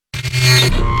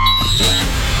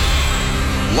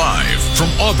from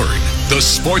Auburn, the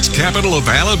sports capital of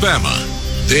Alabama.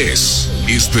 This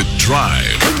is The Drive.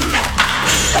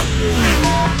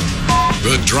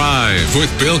 The Drive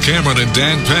with Bill Cameron and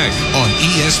Dan Peck on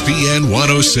ESPN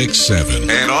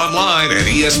 106.7 and online at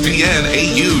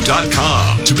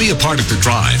ESPNAU.com. To be a part of The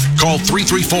Drive, call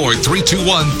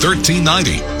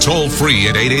 334-321-1390, toll free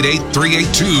at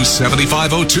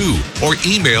 888-382-7502, or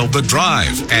email The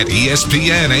Drive at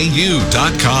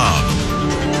ESPNAU.com.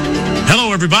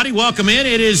 Hello, everybody. Welcome in.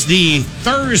 It is the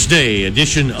Thursday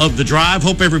edition of The Drive.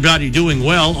 Hope everybody doing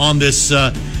well on this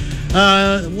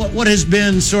what has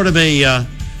been sort of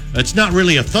it's not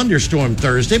really a thunderstorm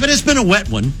Thursday, but it's been a wet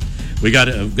one. We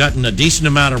gotten a decent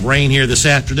amount of rain here this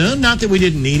afternoon. Not that we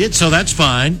didn't need it, so that's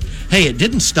fine. Hey, it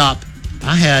didn't stop.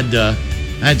 I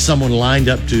had someone lined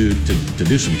up to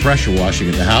do some pressure washing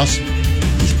at the house.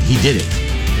 He did it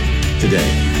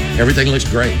today. Everything looks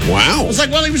great. Wow. I was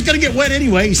like, well, he was going to get wet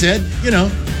anyway, he said,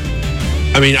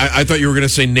 I mean, I thought you were going to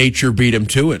say nature beat him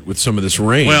to it with some of this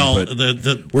rain. Well,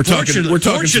 but we're talking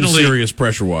some serious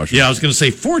pressure washing. Yeah, I was going to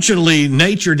say, fortunately,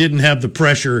 nature didn't have the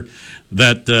pressure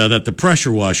that the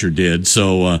pressure washer did.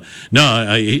 So,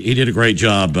 he did a great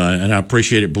job, and I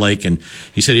appreciate it, Blake. And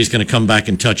he said he's going to come back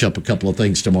and touch up a couple of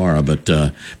things tomorrow. But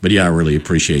yeah, I really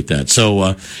appreciate that.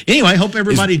 So, anyway, hope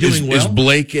everybody doing well. Is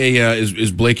Blake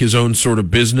is Blake his own sort of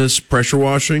business pressure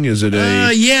washing? Is it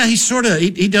a? Yeah, he's sort of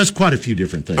he does quite a few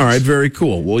different things. All right, very cool.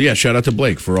 Well, yeah, shout out to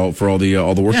Blake for all the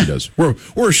work he does. We're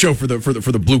a show for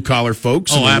the blue collar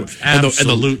folks. Oh,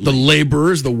 absolutely. And the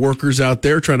laborers, the workers out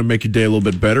there trying to make your day a little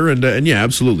bit better. And yeah,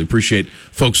 absolutely appreciate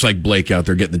folks like Blake out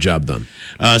there getting the job done.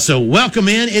 So welcome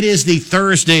in. It is the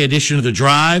Thursday edition of The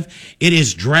Drive. It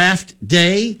is draft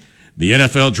day. The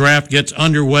NFL draft gets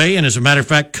underway, and as a matter of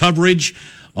fact, coverage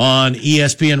on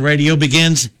ESPN Radio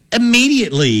begins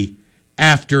immediately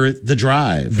after The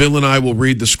Drive. Bill and I will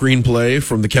read the screenplay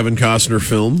from the Kevin Costner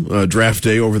film, Draft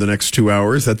Day, over the next 2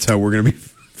 hours. That's how we're going to be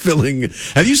filling.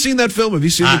 Have you seen that film? Have you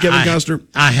seen the Kevin Costner?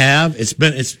 I have. It's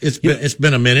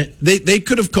been a minute. They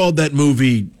could have called that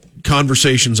movie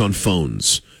Conversations on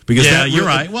Phones. Because you're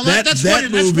right. Well, that's what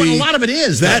a lot of it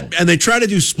is. And they try to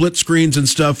do split screens and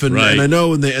stuff, and I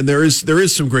know, and there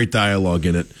is some great dialogue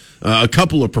in it. A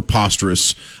couple of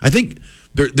preposterous. I think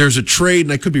there's a trade,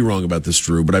 and I could be wrong about this,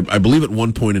 Drew, but I believe at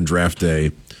one point in Draft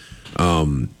Day,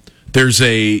 there's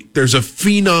a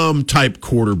phenom type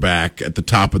quarterback at the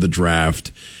top of the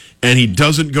draft, and he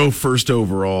doesn't go first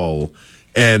overall.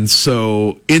 And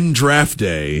so in Draft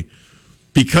Day,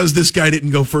 because this guy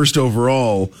didn't go first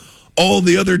overall, all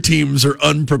the other teams are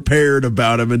unprepared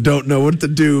about him and don't know what to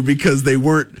do because they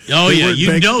weren't. Oh, yeah,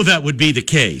 you know that would be the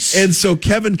case. And so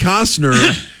Kevin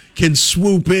Costner can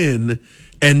swoop in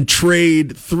and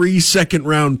trade 3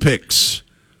 second-round picks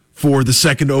for the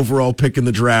second overall pick in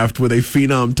the draft with a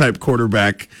phenom-type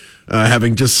quarterback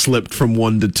having just slipped from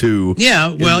 1 to 2. Yeah,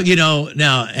 well,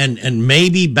 now, and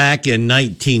maybe back in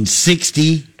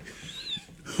 1960...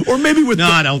 Or maybe with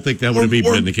I don't think that would have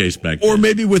been the case back then. Or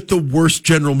maybe with the worst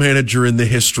general manager in the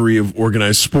history of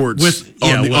organized sports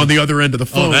on the other end of the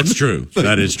phone. Oh, that's true.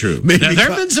 That is true. There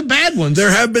have been some bad ones.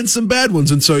 There have been some bad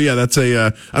ones, and so that's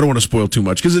I don't want to spoil too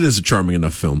much because it is a charming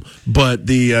enough film. But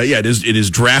it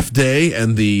is Draft Day,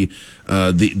 and the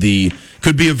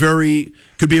could be a very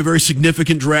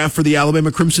significant draft for the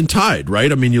Alabama Crimson Tide, right?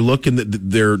 I mean, you look in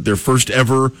their first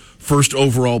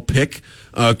overall pick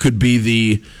could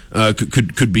be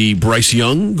could be Bryce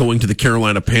Young going to the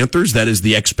Carolina Panthers. That is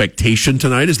the expectation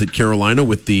tonight, is that Carolina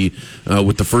with the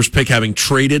first pick, having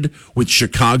traded with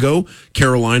Chicago,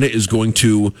 Carolina is going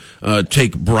to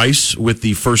take Bryce with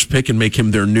the first pick and make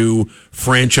him their new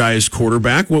franchise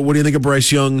quarterback. What do you think of Bryce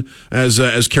Young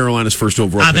as Carolina's first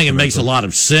overall? I think it makes a lot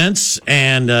of sense,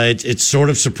 and it's sort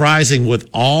of surprising with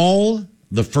all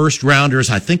the first rounders.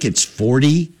 I think it's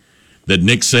 40 that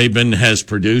Nick Saban has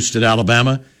produced at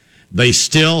Alabama. They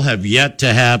still have yet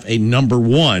to have a number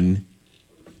one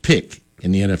pick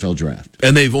in the NFL draft.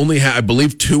 And they've only had, I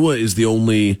believe Tua is the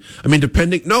only, I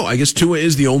guess Tua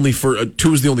is the only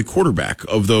Tua's the only quarterback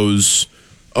of those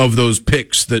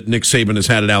picks that Nick Saban has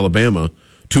had at Alabama.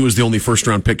 Tua is the only first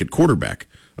round pick at quarterback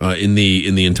in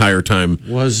the entire time.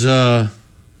 Was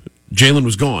Jalen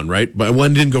was gone, right? But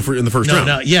one didn't go in the first round.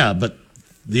 No, yeah, but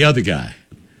the other guy.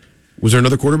 Was there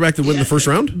another quarterback that went in the first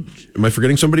round? Am I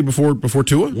forgetting somebody before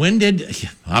Tua?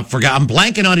 I forgot. I'm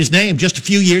blanking on his name. Just a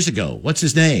few years ago. What's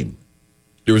his name?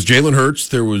 There was Jalen Hurts.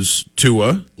 There was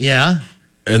Tua. Yeah.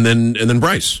 And then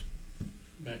Bryce.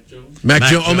 Mac Jones. Mac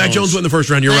Jones went in the first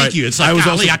round. You're right. Thank you. It's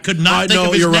like, I could not think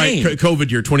of his name. Right.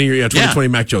 COVID year, 2020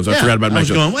 Mac Jones. I forgot about Mac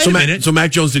Jones. Wait a minute. So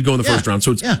Mac Jones did go in the first round.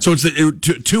 So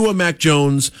it's Tua, Mac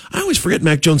Jones. I always forget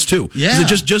Mac Jones too. Yeah.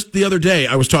 Just the other day,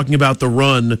 I was talking about the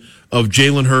run of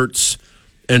Jalen Hurts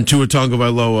and Tua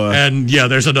Tagovailoa. And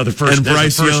there's another first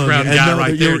Young. round guy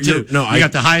right there too. You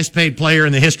got the highest paid player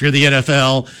in the history of the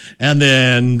NFL, and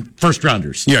then first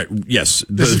rounders. Yeah. Yes.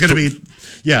 This is going to be.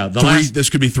 Yeah, this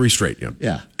could be 3 straight.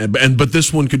 Yeah. But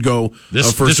this one could go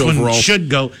first overall. This one should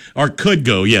go or could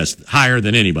go. Yes, higher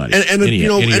than anybody. Any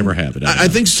ever have it. I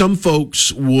think some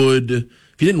folks would,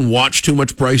 if you didn't watch too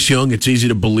much Bryce Young, it's easy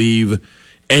to believe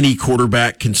any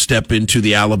quarterback can step into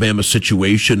the Alabama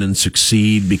situation and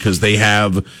succeed because they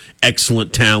have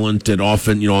excellent talent at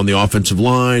on the offensive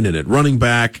line and at running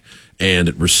back and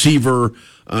at receiver,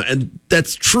 and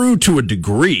that's true to a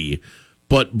degree.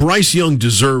 But Bryce Young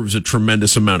deserves a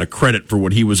tremendous amount of credit for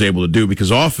what he was able to do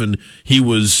because often he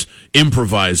was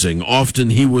improvising.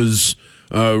 Often he was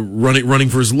running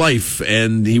for his life,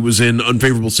 and he was in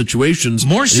unfavorable situations.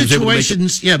 More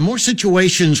situations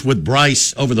with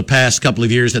Bryce over the past couple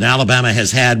of years that Alabama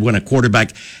has had when a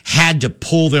quarterback had to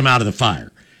pull them out of the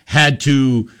fire, had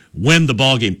to win the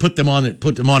ball game, put them on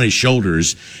his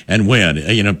shoulders and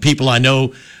win. People I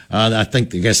know. I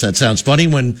guess that sounds funny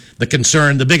when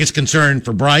the biggest concern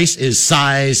for Bryce is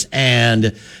size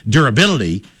and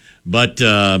durability, but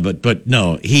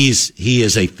no, he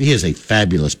is a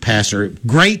fabulous passer.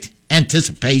 Great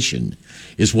anticipation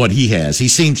is what he has. He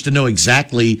seems to know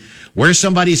exactly where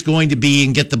somebody's going to be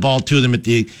and get the ball to them at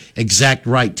the exact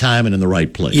right time and in the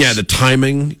right place. Yeah, the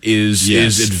timing is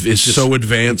so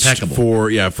advanced for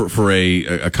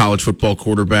a college football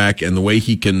quarterback, and the way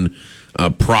he can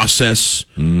process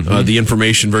the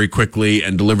information very quickly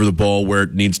and deliver the ball where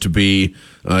it needs to be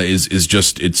there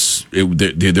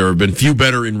have been few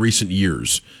better in recent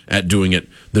years at doing it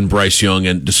than Bryce Young,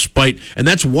 and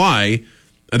that's why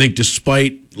I think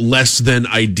despite less than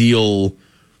ideal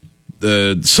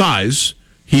size,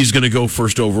 he's going to go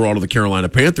first overall to the Carolina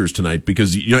Panthers tonight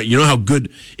because you know how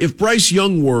good if Bryce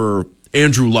Young were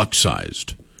Andrew Luck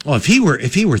sized. Well, if he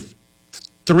were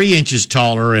 3 inches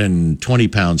taller and 20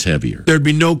 pounds heavier, there'd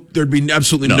be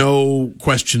absolutely no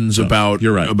questions about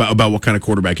you're right. about what kind of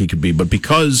quarterback he could be. But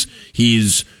because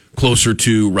he's closer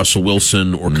to Russell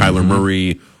Wilson or Kyler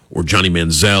Murray or Johnny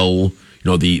Manziel,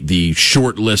 the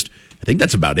short list. I think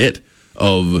that's about it.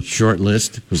 Of short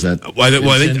list was that? I think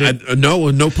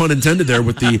no pun intended there.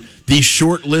 With the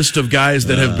short list of guys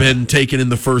that have been taken in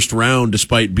the first round,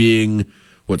 despite being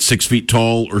 6 feet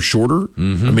tall or shorter. I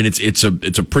mean, it's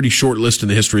a pretty short list in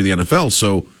the history of the NFL.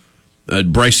 So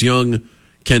Bryce Young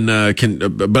can,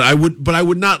 but I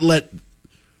would not let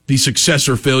the success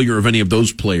or failure of any of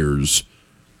those players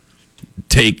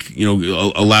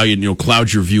allow you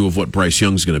cloud your view of what Bryce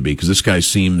Young's going to be, because this guy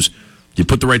seems. You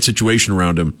put the right situation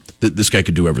around him, this guy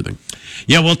could do everything.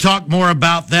 Yeah, we'll talk more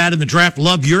about that in the draft.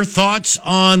 Love your thoughts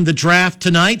on the draft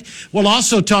tonight. We'll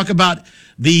also talk about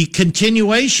the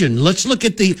continuation. Let's look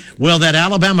at that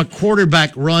Alabama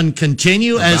quarterback run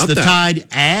continue as the Tide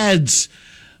adds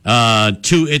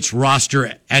to its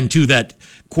roster and to that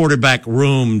quarterback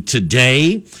room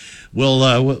today.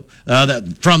 We'll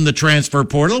from the transfer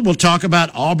portal. We'll talk about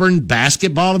Auburn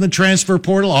basketball in the transfer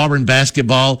portal. Auburn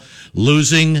basketball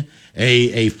losing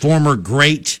a former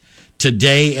great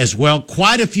today as well.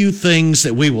 Quite a few things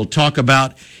that we will talk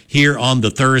about here on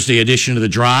the Thursday edition of The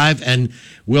Drive, and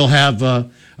we'll have a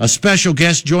special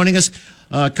guest joining us.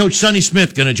 Coach Sonny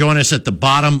Smith going to join us at the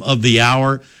bottom of the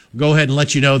hour. Go ahead and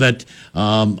let you know that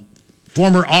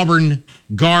former Auburn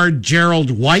guard Gerald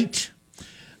White,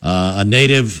 a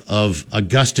native of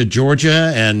Augusta,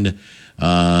 Georgia, and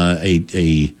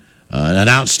an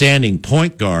outstanding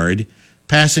point guard,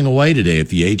 passing away today at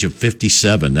the age of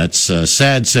 57. That's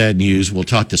sad news. We'll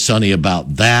talk to Sonny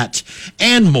about that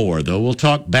and more, though. We'll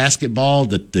talk basketball,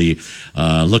 taking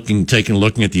a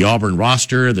looking at the Auburn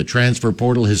roster, the transfer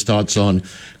portal, his thoughts on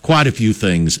quite a few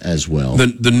things as well.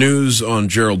 The news on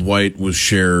Gerald White was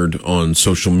shared on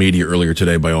social media earlier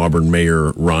today by Auburn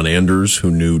Mayor Ron Anders, who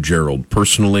knew Gerald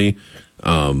personally.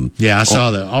 I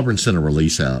saw that. Auburn sent a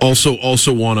release out.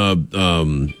 Also want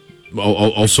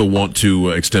to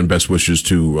extend best wishes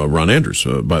to Ron Anders,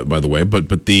 by the way.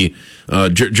 But the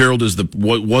Gerald was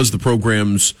the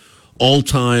program's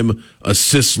all-time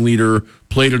assist leader.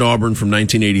 Played at Auburn from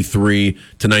 1983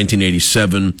 to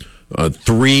 1987.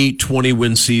 3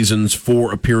 20-win seasons,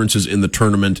 4 appearances in the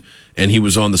tournament, and he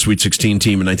was on the Sweet 16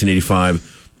 team in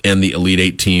 1985 and the Elite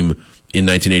 8 team in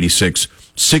 1986.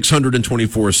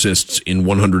 624 assists in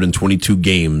 122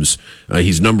 games.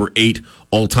 He's number 8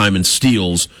 all-time in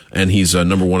steals, and he's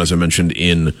number 1, as I mentioned,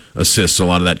 in assists. A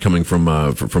lot of that coming from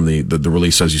the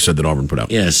release, as you said, that Auburn put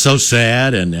out. Yeah, it's so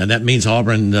sad, and that means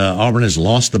Auburn has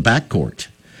lost the backcourt.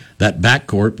 That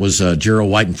backcourt was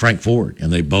Gerald White and Frank Ford,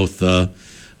 and they both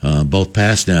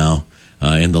passed now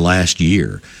in the last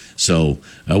year. So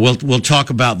we'll talk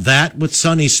about that with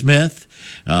Sonny Smith.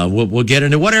 We'll get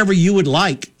into whatever you would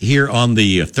like here on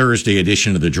the Thursday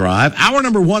edition of The Drive. Hour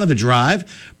number 1 of The Drive,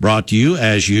 brought to you,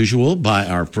 as usual, by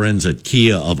our friends at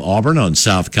Kia of Auburn on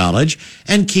South College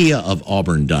and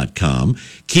KiaofAuburn.com.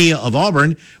 Kia of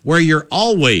Auburn, where you're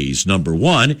always number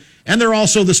 1, and they're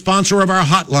also the sponsor of our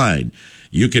hotline.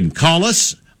 You can call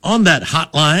us on that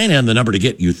hotline, and the number to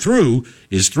get you through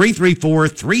is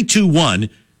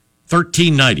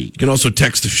 334-321-1390. You can also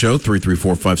text the show,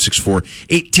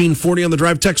 334-564-1840 on the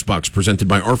Drive text box, presented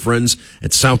by our friends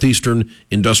at Southeastern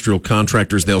Industrial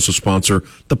Contractors. They also sponsor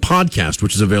the podcast,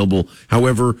 which is available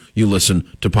however you listen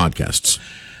to podcasts.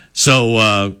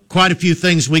 So quite a fefew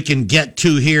things we can get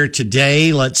to here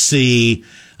today. Let's see.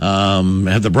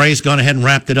 Have the Braves gone ahead and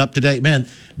wrapped it up today? Man,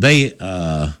 they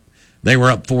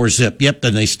were up 4-0. Yep,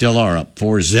 and they still are up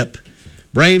 4-0.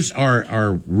 Braves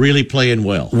are really playing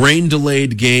well.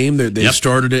 Rain-delayed game. They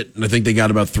started it, and I think they got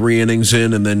about 3 innings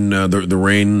in, and then the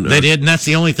rain... They did, and that's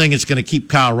the only thing that's going to keep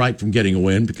Kyle Wright from getting a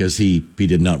win, because he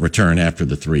did not return after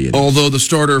the 3 innings. Although the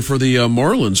starter for the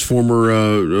Marlins,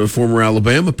 former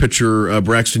Alabama pitcher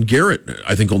Braxton Garrett,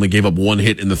 I think only gave up 1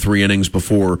 hit in the 3 innings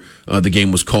before the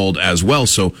game was called as well.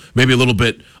 So maybe a little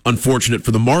bit unfortunate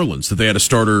for the Marlins that they had a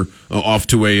starter off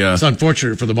to a... It's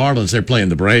unfortunate for the Marlins. They're playing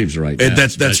the Braves right now.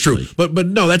 That's true. But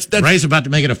no, that's Braves about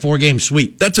to make it a 4-game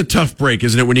sweep. That's a tough break,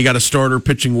 isn't it? When you got a starter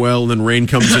pitching well, and then rain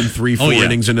comes in 3-4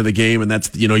 innings into the game, and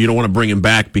that's you don't want to bring him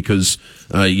back because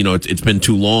it's been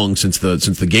too long since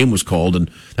the game was called, and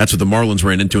that's what the Marlins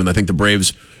ran into. And I think the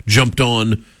Braves jumped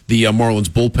on the Marlins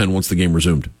bullpen once the game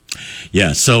resumed.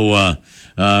 Yeah, so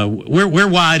we're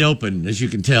wide open, as you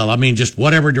can tell. I mean, just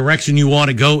whatever direction you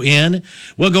want to go in.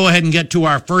 We'll go ahead and get to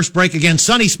our first break. Again,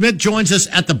 Sonny Smith joins us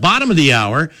at the bottom of the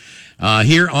hour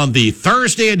here on the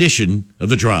Thursday edition of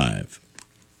The Drive.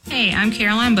 Hey, I'm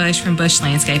Caroline Bush from Bush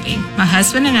Landscaping. My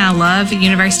husband and I love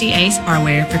University Ace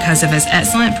Hardware because of his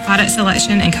excellent product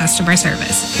selection and customer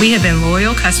service. We have been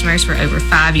loyal customers for over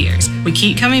 5 years. We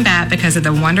keep coming back because of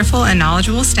the wonderful and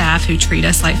knowledgeable staff who treat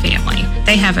us like family.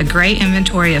 They have a great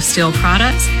inventory of steel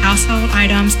products, household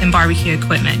items, and barbecue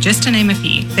equipment, just to name a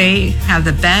few. They have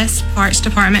the best parts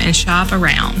department and shop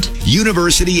around.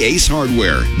 University Ace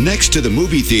Hardware, next to the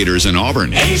movie theaters in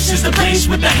Auburn. Ace is the place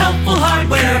with the helpful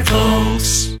hardware,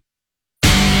 folks.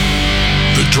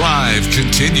 The Drive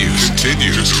continues. The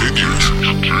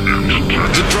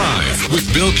Drive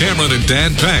with Bill Cameron and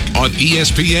Dan Peck on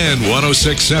ESPN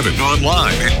 106.7.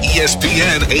 Online at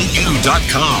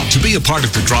ESPNAU.com. To be a part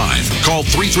of The Drive, call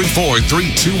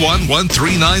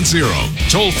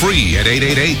 334-321-1390. Toll free at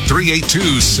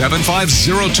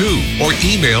 888-382-7502. Or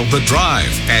email The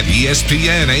Drive at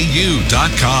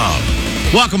ESPNAU.com.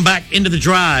 Welcome back into The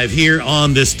Drive here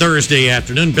on this Thursday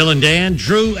afternoon. Bill and Dan,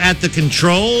 Drew at the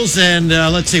controls, and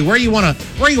let's see where you want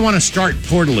to start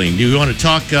portaling. Do you want to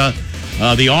talk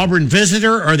the Auburn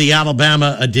visitor or the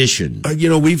Alabama edition?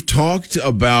 We've talked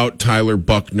about Tyler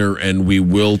Buckner, and we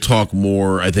will talk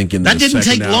more. I think in that didn't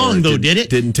take hour. long, though, did it?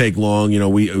 Didn't take long.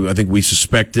 I think we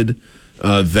suspected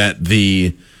that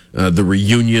the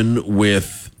reunion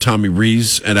with Tommy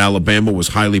Rees at Alabama was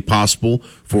highly possible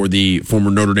for the former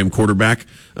Notre Dame quarterback,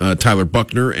 Tyler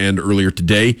Buckner, and earlier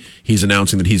today, he's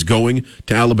announcing that he's going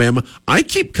to Alabama. I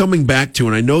keep coming back to,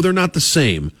 and I know they're not the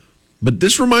same, but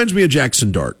this reminds me of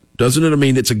Jackson Dart, doesn't it? I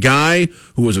mean, it's a guy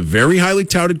who was a very highly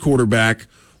touted quarterback,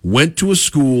 went to a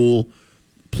school,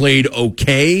 played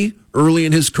okay early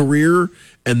in his career,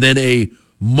 and then a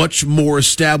much more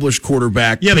established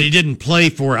quarterback. Yeah, but he didn't play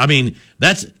for. I mean,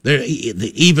 that's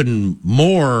even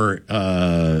more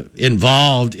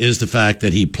involved is the fact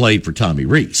that he played for Tommy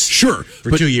Rees. Sure, for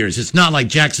 2 years. It's not like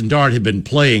Jackson Dart had been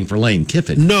playing for Lane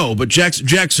Kiffin. No, but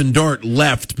Jackson Dart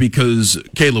left because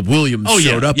Caleb Williams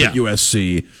showed up at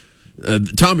USC.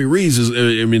 Tommy Rees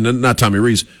not Tommy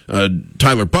Rees.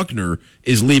 Tyler Buckner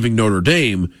is leaving Notre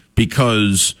Dame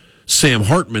because Sam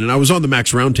Hartman, and I was on the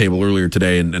Max Roundtable earlier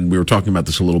today, and we were talking about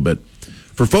this a little bit.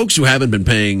 For folks who haven't been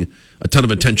paying a ton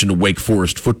of attention to Wake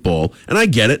Forest football, and I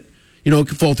get it, it can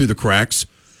fall through the cracks.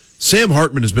 Sam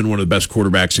Hartman has been one of the best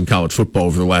quarterbacks in college football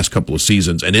over the last couple of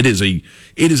seasons, and it is a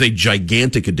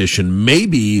gigantic addition,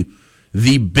 maybe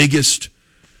the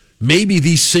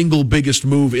single biggest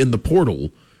move in the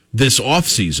portal this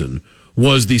offseason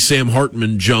was the Sam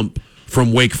Hartman jump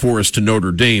from Wake Forest to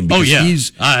Notre Dame. Oh yeah,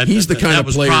 he's the kind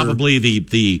of player. That was probably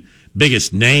the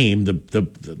biggest name,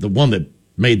 the one that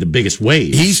made the biggest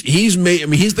waves. He's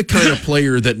the kind of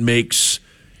player that makes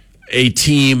a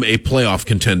team a playoff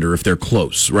contender if they're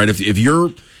close, right? If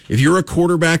you're a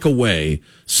quarterback away,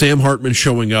 Sam Hartman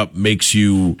showing up makes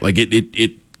you like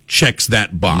it checks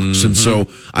that box. Mm-hmm. And so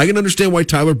I can understand why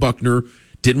Tyler Buchner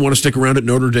didn't want to stick around at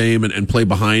Notre Dame and play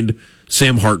behind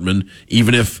Sam Hartman,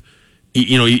 even if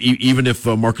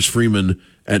Marcus Freeman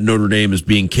at Notre Dame is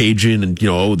being Cajun and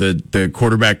the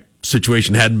quarterback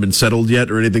situation hadn't been settled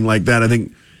yet or anything like that. I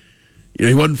think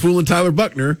he wasn't fooling Tyler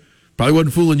Buchner. Probably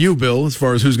wasn't fooling you, Bill, as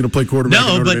far as who's going to play quarterback at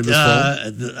Notre Dame this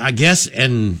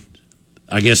fall.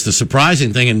 I guess the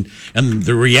surprising thing and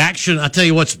the reaction, I'll tell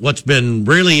you what's been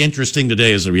really interesting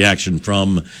today is the reaction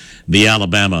from the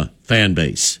Alabama fan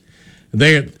base.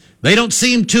 They don't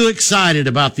seem too excited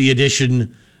about the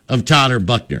addition of Tyler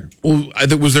Buchner. Well,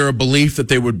 was there a belief that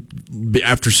they would,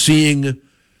 after seeing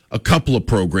a couple of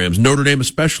programs, Notre Dame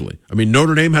especially? I mean,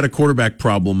 Notre Dame had a quarterback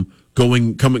problem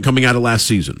coming out of last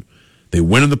season. They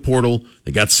went in the portal.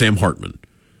 They got Sam Hartman.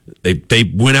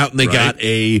 They went out and they got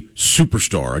a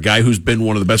superstar, a guy who's been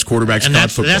one of the best quarterbacks in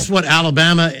college football. That's what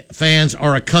Alabama fans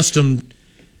are accustomed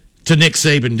to Nick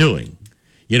Saban doing.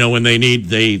 When they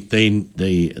need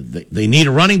a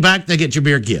running back, they get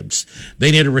Jahmyr Gibbs.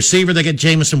 They need a receiver, they get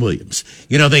Jamison Williams.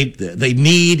 They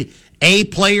need a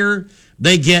player,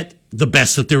 they get the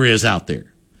best that there is out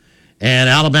there. And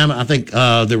Alabama, I think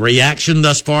the reaction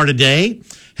thus far today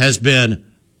has been,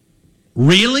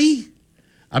 really?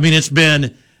 I mean, it's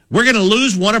been, we're going to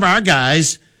lose one of our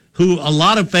guys who a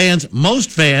lot of fans, most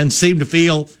fans seem to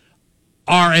feel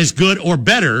are as good or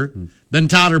better than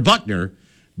Tyler Buchner,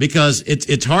 because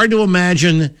it's hard to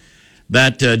imagine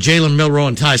that Jalen Milroe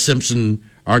and Ty Simpson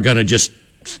are going to just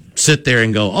sit there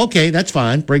and go, okay, that's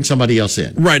fine, bring somebody else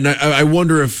in. Right, and I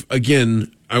wonder if,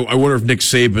 again, I wonder if Nick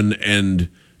Saban and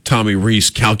Tommy Rees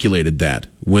calculated that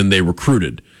when they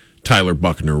recruited Tyler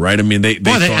Buchner, right? I mean, they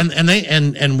thought...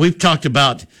 and we've talked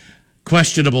about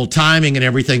questionable timing and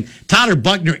everything. Tyler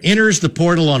Buchner enters the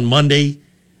portal on Monday,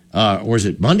 or is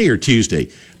it Monday or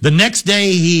Tuesday? The next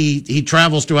day he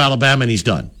travels to Alabama and he's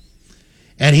done.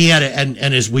 And he had and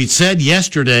as we said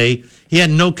yesterday, he had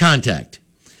no contact.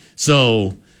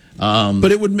 So,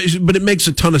 but it makes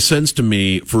a ton of sense to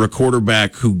me for a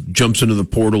quarterback who jumps into the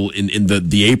portal in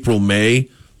the April-May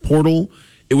portal.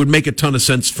 It would make a ton of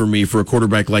sense for me for a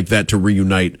quarterback like that to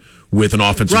reunite with an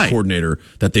offensive coordinator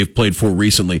that they've played for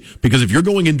recently. Because if you're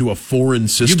going into a foreign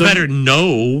system, you better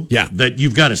know that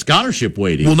you've got a scholarship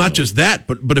waiting. Well, not just that,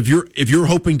 but if you're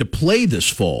hoping to play this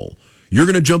fall, you're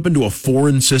going to jump into a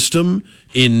foreign system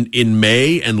in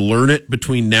May and learn it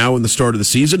between now and the start of the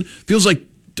season. Feels like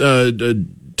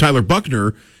Tyler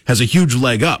Buchner has a huge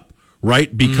leg up.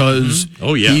 Right, because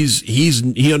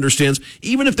he understands.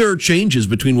 Even if there are changes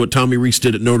between what Tommy Rees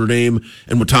did at Notre Dame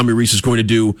and what Tommy Rees is going to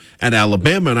do at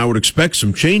Alabama, and I would expect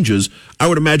some changes, I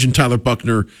would imagine Tyler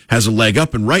Buchner has a leg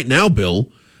up. And right now,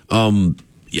 Bill,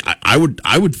 I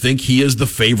would think he is the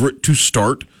favorite to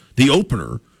start the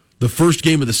opener, the first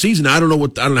game of the season. I don't know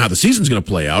how the season's going to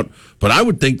play out, but I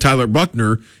would think Tyler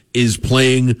Buchner is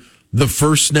playing the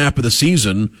first snap of the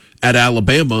season at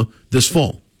Alabama this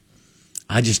fall.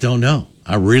 I just don't know.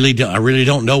 I really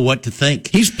don't know what to think.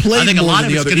 He's played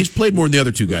He's played more than the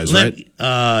other two guys, right?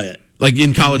 Like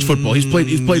in college football, he's played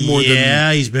more than.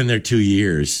 Yeah, he's been there 2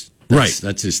 years.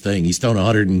 That's his thing. He's thrown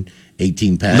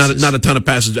 118 passes. Not a ton of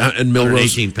passes, and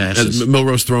Milroe's 18 passes.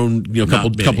 Milroe's thrown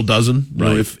couple dozen,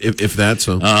 if that.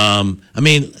 So I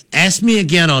mean, ask me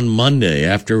again on Monday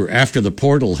after the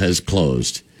portal has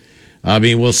closed. I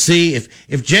mean, we'll see if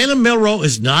Jalen Milroe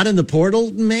is not in the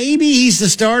portal, maybe he's the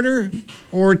starter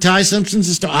or Ty Simpson's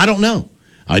the starter. I don't know.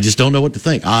 I just don't know what to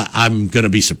think. I'm going to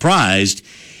be surprised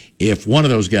if one of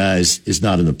those guys is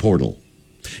not in the portal.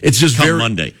 It's just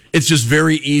Monday. It's just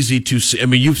very easy to see. I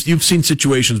mean, you've seen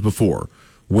situations before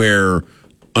where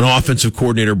an offensive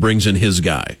coordinator brings in his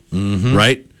guy,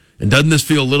 right? And doesn't this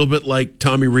feel a little bit like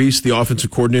Tommy Rees, the offensive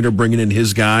coordinator, bringing in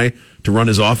his guy to run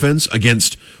his offense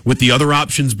with the other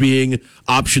options being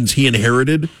options he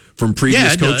inherited from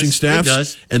previous coaching staffs? It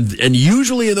does. And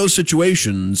usually in those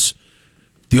situations,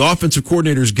 the offensive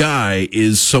coordinator's guy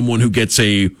is someone who gets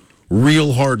a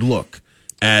real hard look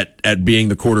at being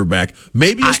the quarterback.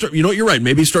 Maybe you're right.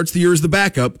 Maybe he starts the year as the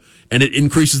backup, and it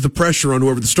increases the pressure on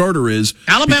whoever the starter is.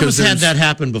 Alabama's had that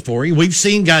happen before. We've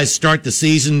seen guys start the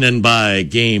season, and by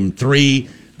game 3,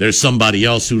 there's somebody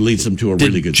else who leads them to a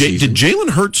really good season. Did Jalen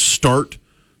Hurts start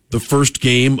the first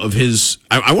game of his?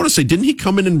 I want to say, didn't he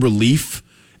come in relief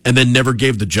and then never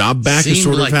gave the job back?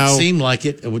 Seemed like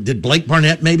it. Did Blake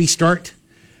Barnett maybe start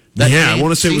I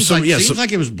want to say it was some. Seems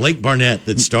like it was Blake Barnett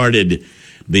that started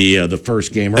the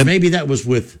first game, or maybe that was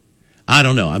with. I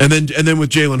don't know. And then with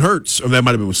Jalen Hurts, or that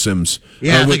might have been with Sims.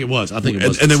 Yeah, I think it was. And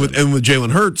then with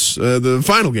Jalen Hurts, the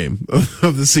final game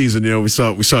of the season, we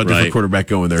saw a different quarterback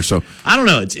going there. So I don't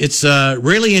know. It's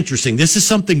really interesting. This is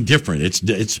something different.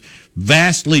 It's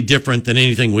vastly different than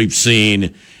anything we've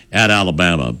seen at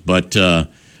Alabama. But yeah,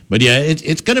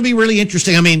 it's going to be really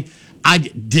interesting. I mean,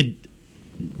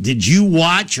 did you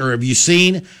watch or have you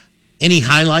seen any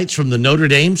highlights from the Notre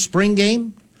Dame spring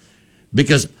game?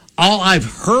 Because all I've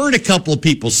heard a couple of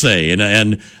people say,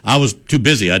 and I was too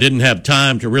busy. I didn't have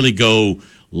time to really go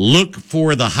look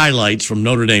for the highlights from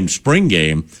Notre Dame spring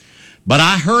game. But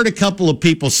I heard a couple of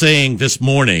people saying this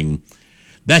morning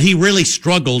that he really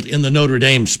struggled in the Notre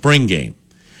Dame spring game.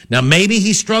 Now, maybe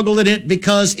he struggled in it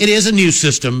because it is a new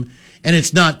system and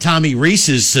it's not Tommy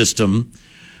Rees's system.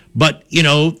 But,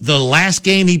 the last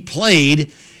game he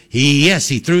played,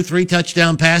 he threw 3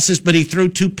 touchdown passes, but he threw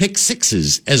 2 pick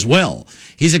sixes as well.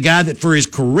 He's a guy that for his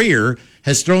career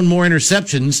has thrown more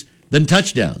interceptions than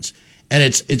touchdowns. And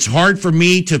it's hard for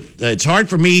me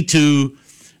to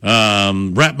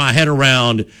wrap my head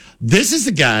around. This is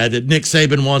the guy that Nick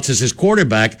Saban wants as his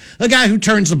quarterback, a guy who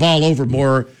turns the ball over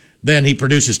more than he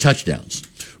produces touchdowns.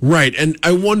 Right. And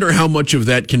I wonder how much of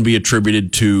that can be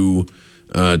attributed to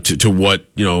what,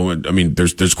 I mean,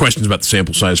 there's questions about the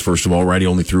sample size, first of all, right? He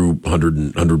only threw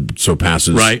 100 so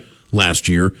passes last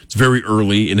year. It's very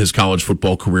early in his college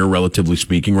football career, relatively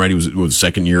speaking, right? He was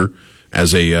second year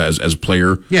as a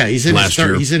player. Yeah, he's in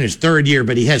his third year,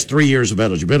 but he has 3 years of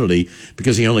eligibility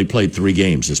because he only played 3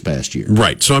 games this past year.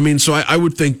 Right. So, I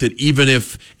would think that even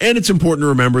if, and it's important to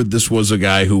remember this was a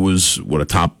guy who was, a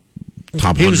top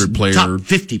 100 player, top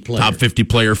 50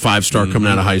 player, 5-star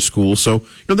coming out of high school. So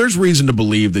there's reason to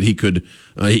believe that he could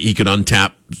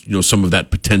untap some of that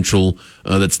potential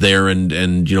that's there, and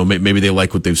maybe they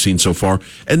like what they've seen so far.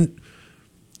 And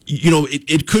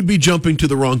it could be jumping to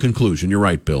the wrong conclusion. You're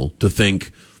right, Bill, to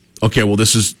think, okay, well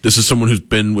this is someone who's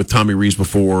been with Tommy Rees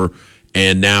before,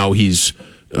 and now he's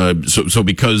so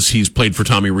because he's played for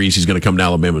Tommy Rees, he's going to come to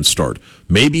Alabama and start.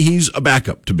 Maybe he's a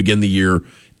backup to begin the year,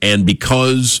 and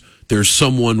because there's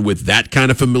someone with that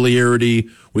kind of familiarity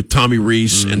with Tommy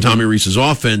Rees and Tommy Rees's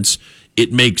offense,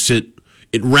 it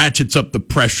ratchets up the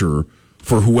pressure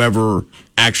for whoever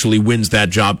actually wins that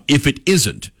job. If it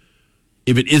isn't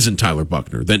Tyler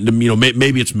Buchner, then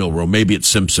maybe it's Milroe, maybe it's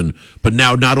Simpson. But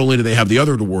now not only do they have the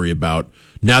other to worry about,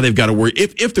 now they've got to worry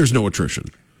if there's no attrition.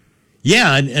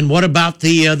 Yeah, and what about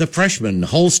the freshmen,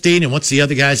 Holstein, and what's the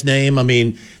other guy's name? I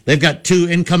mean, they've got 2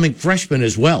 incoming freshmen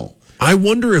as well. I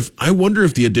wonder if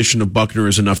the addition of Buchner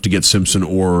is enough to get Simpson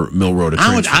or Milroe to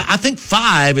transfer. I think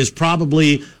 5 is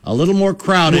probably a little more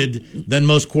crowded than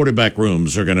most quarterback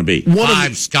rooms are going to be.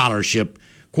 5 scholarship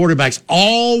quarterbacks,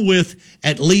 all with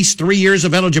at least 3 years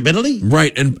of eligibility.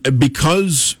 Right, and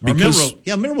because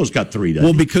Milroe's got 3.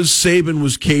 Well, because Saban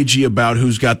was cagey about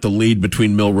who's got the lead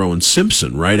between Milroe and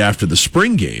Simpson right after the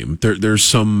spring game. There's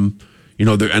some,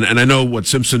 and I know what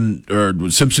Simpson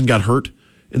got hurt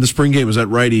in the spring game. Is that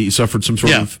right? He suffered some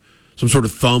sort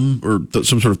of thumb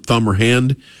or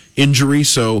hand injury.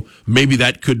 So maybe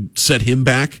that could set him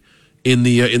back in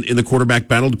the quarterback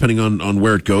battle, depending on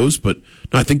where it goes. But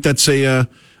no, I think that's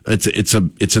it's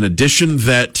an addition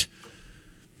that,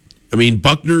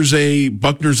 Buchner's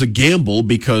a gamble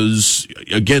because,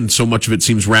 again, so much of it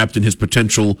seems wrapped in his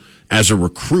potential as a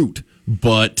recruit.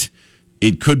 But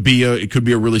it could be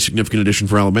a really significant addition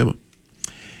for Alabama.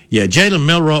 Yeah, Jalen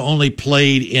Milroe only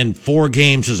played in 4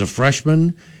 games as a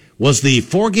freshman. Was the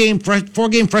four game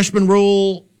freshman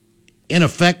rule in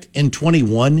effect in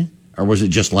 21, or was it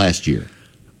just last year?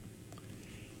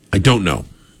 I don't know.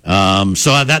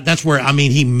 So that's where,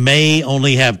 he may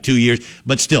only have 2 years,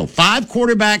 but still, 5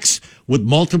 quarterbacks with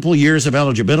multiple years of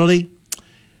eligibility,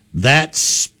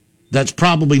 that's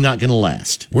probably not going to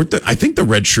last. I think the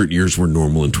redshirt years were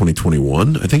normal in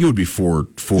 2021. I think it would be four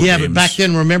Yeah, games. but back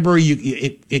then, remember,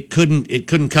 it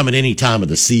couldn't come at any time of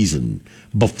the season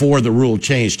before the rule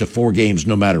changed to 4 games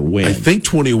no matter when. I think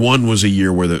 21 was a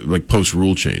year where post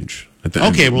rule change. If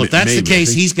that's the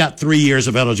case, he's got 3 years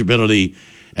of eligibility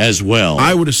as well.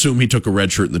 I would assume he took a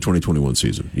redshirt in the 2021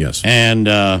 season. Yes, and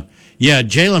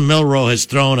Jalen Milroe has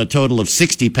thrown a total of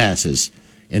 60 passes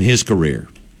in his career.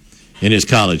 In his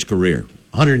college career,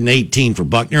 118 for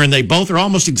Buchner, and they both are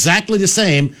almost exactly the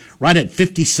same, right at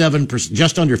 57%,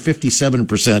 just under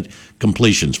 57%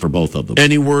 completions for both of them.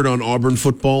 Any word on Auburn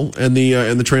football and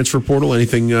the transfer portal?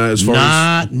 Anything as far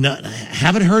as?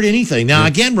 Haven't heard anything. Now,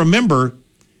 again, remember,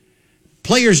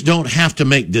 players don't have to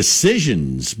make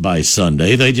decisions by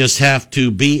Sunday; they just have to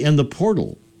be in the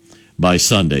portal by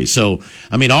Sunday. So,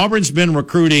 I mean, Auburn's been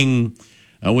recruiting.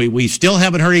 We still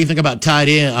haven't heard anything about tight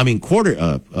end. I mean,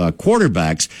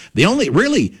 quarterbacks.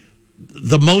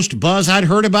 The most buzz I'd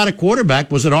heard about a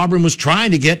quarterback was that Auburn was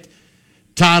trying to get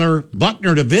Tyler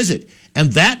Buckner to visit,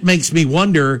 and that makes me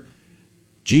wonder.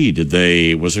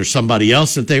 Gee, was there somebody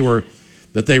else that they were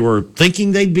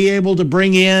thinking they'd be able to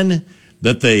bring in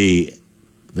that they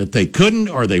couldn't?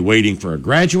 Are they waiting for a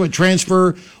graduate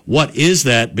transfer? What is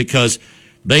that? Because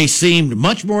they seemed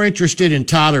much more interested in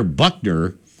Tyler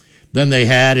Buckner than they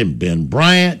had in Ben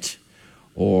Bryant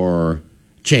or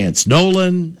Chance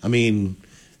Nolan. I mean,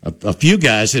 a few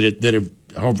guys that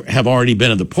have already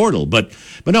been in the portal. But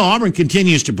no, Auburn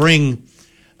continues to bring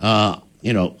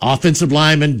offensive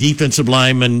linemen, defensive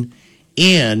linemen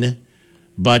in,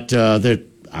 but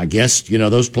I guess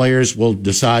those players will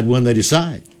decide when they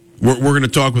decide. We're going to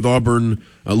talk with Auburn,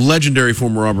 a legendary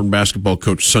former Auburn basketball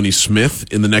coach, Sonny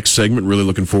Smith, in the next segment. Really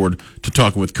looking forward to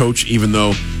talking with Coach, even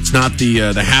though it's not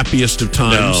the happiest of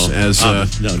times.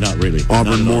 No, not really.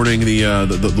 Auburn mourning the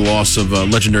loss of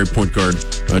legendary point guard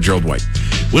Gerald White.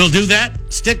 We'll do that.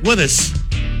 Stick with us.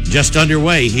 Just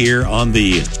underway here on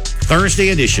the Thursday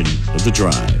edition of The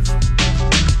Drive.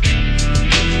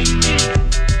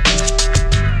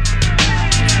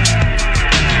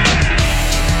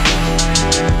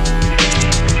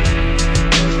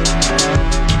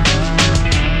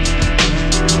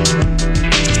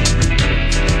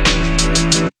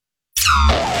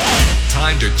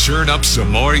 To churn up some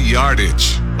more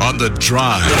yardage on The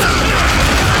Drive.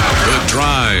 The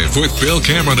Drive with Bill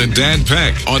Cameron and Dan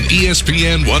Peck on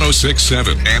ESPN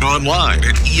 106.7 and online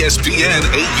at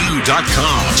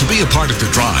ESPNAU.com. To be a part of The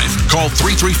Drive, call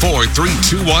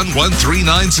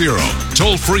 334-321-1390.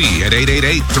 Toll free at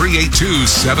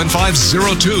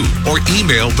 888-382-7502 or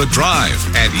email The Drive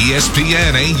at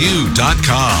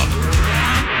ESPNAU.com.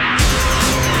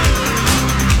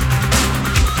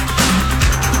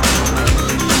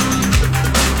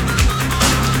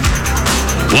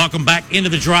 Welcome back into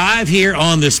The Drive here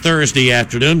on this Thursday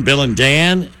afternoon. Bill and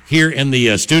Dan here in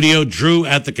the studio, Drew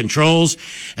at the controls,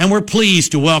 and we're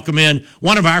pleased to welcome in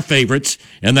one of our favorites,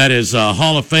 and that is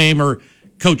Hall of Famer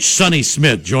Coach Sonny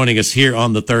Smith joining us here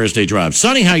on the Thursday Drive.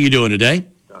 Sonny, how you doing today?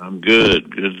 I'm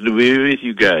good. Good to be with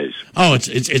you guys. Oh,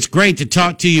 it's great to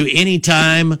talk to you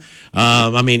anytime.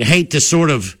 I mean, hate to sort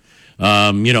of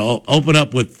open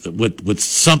up with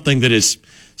something that is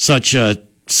such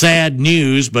sad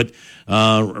news, but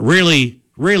really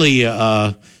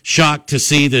shocked to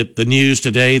see the news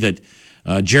today that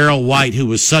Gerald White, who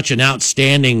was such an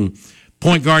outstanding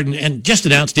point guard and just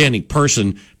an outstanding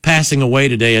person, passing away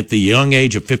today at the young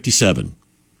age of 57.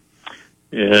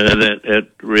 Yeah, that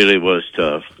really was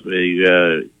tough.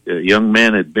 The young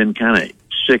man had been kind of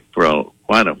sick for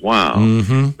quite a while,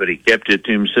 but he kept it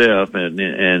to himself, and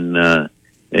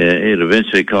it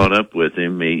eventually caught up with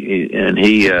him. He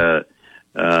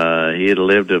had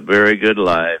lived a very good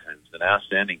life and was an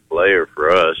outstanding player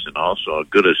for us, and also a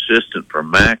good assistant for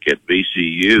Mac at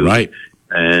VCU. Right,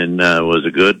 and was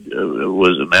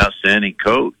an outstanding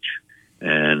coach.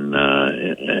 And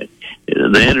the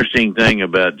interesting thing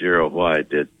about Gerald White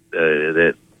that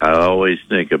I always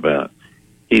think about,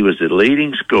 he was the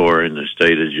leading scorer in the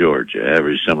state of Georgia,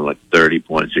 averaged something like 30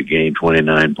 points a game,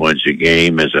 29 points a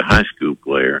game as a high school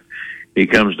player. He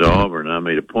comes to Auburn, I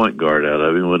made a point guard out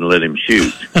of him, wouldn't let him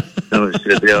shoot. So I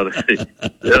said they ought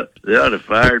to have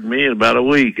fired me in about a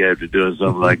week after doing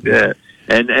something like that.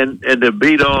 And to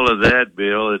beat all of that,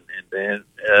 Bill,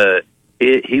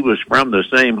 he was from the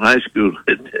same high school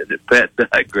that Pat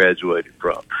Dye graduated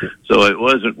from. So it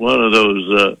wasn't one of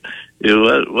those. He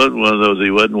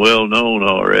wasn't well known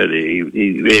already.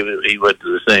 He went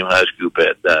to the same high school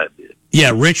Pat Dye did.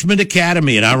 Yeah, Richmond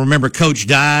Academy, and I remember Coach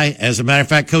Dye. As a matter of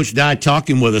fact, Coach Dye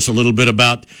talking with us a little bit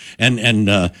about taking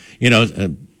a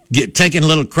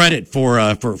little credit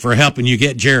for helping you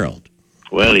get Gerald.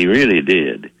 Well, he really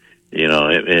did.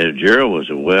 Gerald was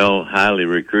a highly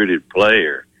recruited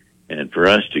player, and for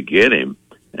us to get him,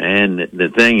 and the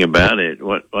thing about it,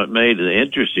 what made the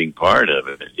interesting part of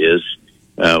it is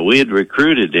we had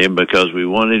recruited him because we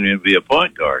wanted him to be a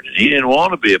point guard, and he didn't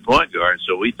want to be a point guard,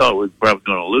 so we thought we were probably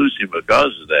going to lose him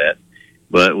because of that.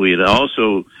 But we'd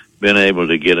also been able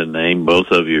to get a name both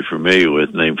of you are familiar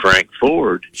with, named Frank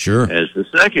Ford, sure, as the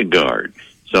second guard.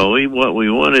 So what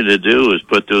we wanted to do was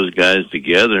put those guys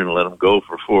together and let them go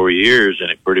for 4 years,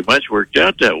 and it pretty much worked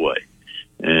out that way.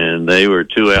 And they were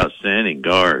two outstanding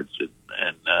guards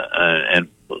and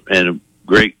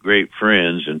great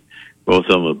friends, and both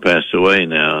of them have passed away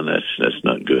now, and that's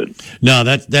not good. No,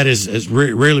 that is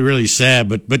really sad.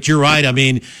 But you're right. I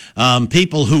mean,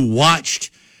 people who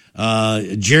watched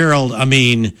Gerald, I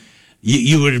mean,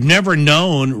 you would have never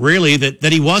known really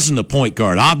that he wasn't a point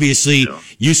guard. Obviously,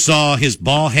 you saw his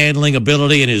ball handling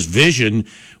ability and his vision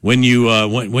when you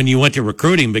went to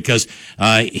recruiting, because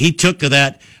he took to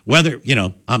that. Whether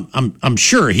I'm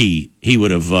sure he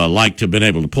would have liked to have been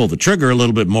able to pull the trigger a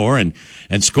little bit more and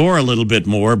score a little bit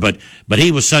more, but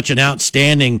he was such an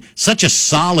outstanding, such a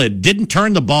solid, didn't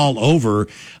turn the ball over,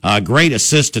 great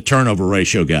assist to turnover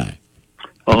ratio guy.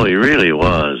 Oh, he really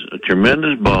was a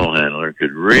tremendous ball handler.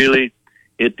 Could really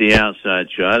hit the outside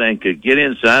shot and could get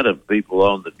inside of people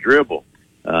on the dribble.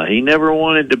 He never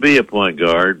wanted to be a point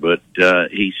guard, but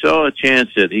he saw a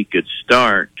chance that he could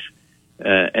start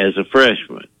as a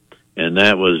freshman, and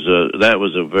that was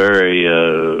a very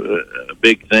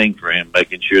big thing for him,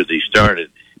 making sure that he started,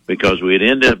 because we'd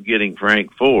end up getting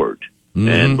Frank Ford. Mm-hmm.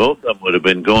 And both of them would have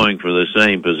been going for the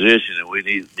same position, and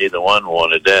neither one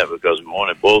wanted that, because we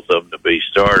wanted both of them to be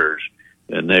starters,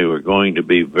 and they were going to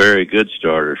be very good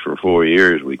starters for 4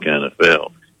 years, we kind of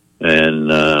felt. And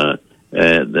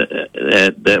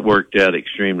that worked out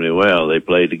extremely well. They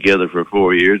played together for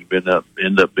 4 years, ended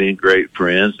up being great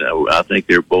friends. I think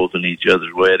they're both in each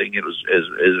other's wedding. It was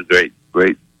a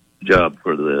great job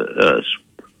for us.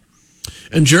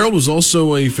 And Gerald was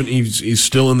also he's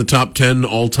still in the top 10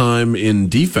 all time in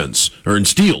defense, or in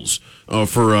steals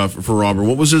for Auburn.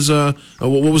 What was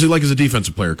what was he like as a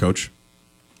defensive player, Coach?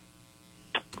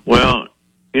 Well,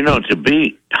 to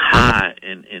be high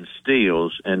in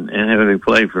steals and having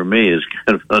played for me is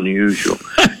kind of unusual.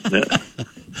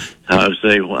 I'll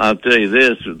tell you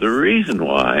this: the reason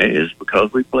why is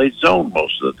because we played zone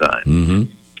most of the time. Mm-hmm.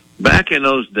 Back in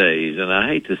those days, and I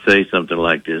hate to say something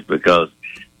like this, because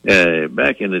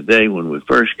back in the day when we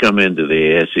first come into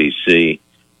the SEC,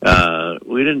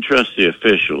 we didn't trust the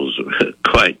officials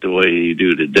quite the way you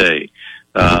do today.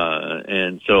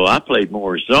 And so I played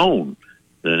more zone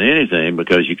than anything,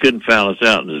 because you couldn't foul us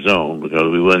out in the zone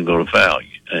because we wasn't going to foul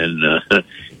you.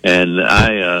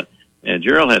 And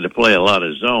Gerald had to play a lot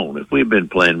of zone. If we'd been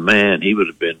playing man, he would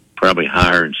have been probably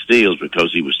higher in steals,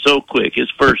 because he was so quick. His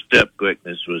first step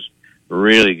quickness was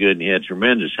really good, and he had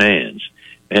tremendous hands.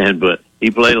 But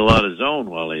he played a lot of zone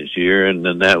while he was here, and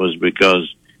then that was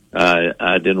because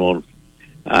I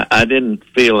didn't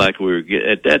feel like we were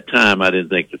at that time. I didn't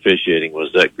think the officiating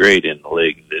was that great in the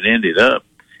league. It ended up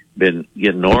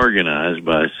getting organized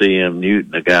by C.M.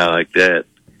 Newton, a guy like that,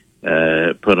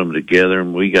 put them together,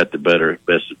 and we got the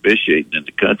best officiating in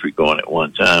the country going at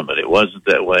one time. But it wasn't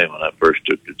that way when I first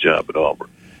took the job at Auburn.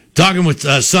 Talking with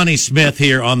Sonny Smith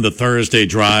here on the Thursday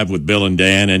Drive with Bill and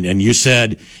Dan, and you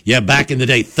said, back in the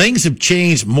day, things have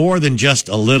changed more than just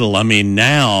a little. I mean,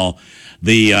 now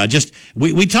we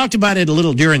talked about it a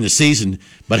little during the season,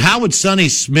 but how would Sonny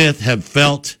Smith have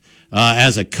felt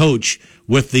as a coach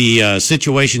with the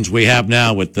situations we have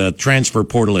now with the transfer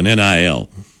portal and NIL?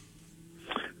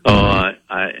 Oh,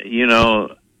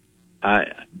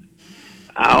 I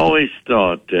always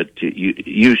thought that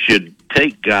you should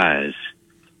take guys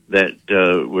that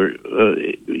they're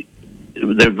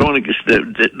going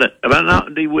to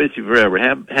not be with you forever.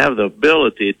 Have the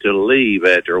ability to leave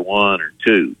after 1 or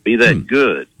 2. Be that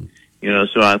good,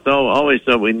 So I always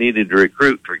thought we needed to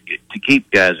recruit to keep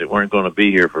guys that weren't going to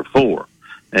be here for 4,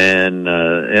 and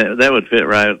that would fit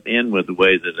right in with the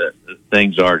way that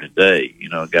things are today.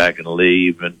 A guy can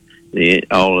leave, and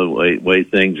all the way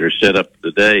things are set up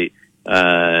today.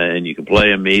 And you can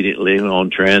play immediately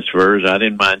on transfers. I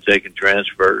didn't mind taking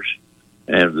transfers.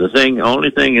 And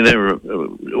only thing that ever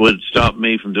would stop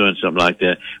me from doing something like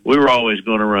that, we were always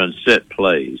going to run set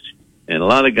plays. And a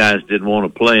lot of guys didn't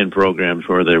want to play in programs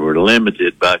where they were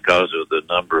limited because of the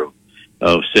number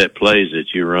of set plays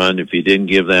that you run if you didn't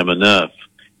give them enough.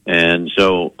 And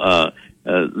so,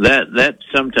 that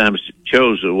sometimes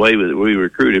chose the way that we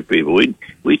recruited people.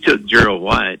 We took Gerald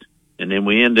White, and then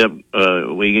we end up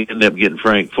getting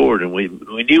Frank Ford, and we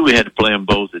knew we had to play them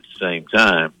both at the same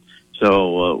time.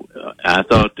 So I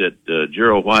thought that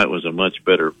Gerald White was a much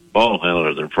better ball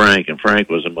handler than Frank, and Frank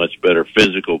was a much better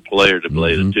physical player to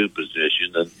play the two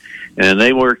positions. And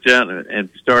they worked out and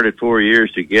started 4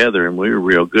 years together, and we were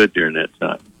real good during that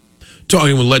time.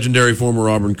 Talking with legendary former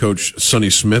Auburn coach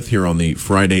Sonny Smith here on the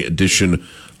Friday edition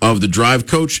of The Drive.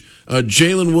 Coach,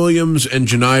 Jalen Williams and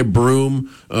Janai Broom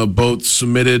both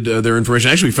submitted their information.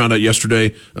 Actually, we found out yesterday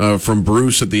from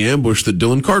Bruce at the Ambush that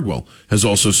Dylan Cardwell has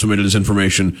also submitted his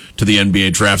information to the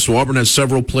NBA draft. So Auburn has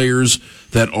several players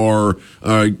that are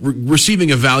receiving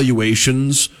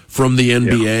evaluations from the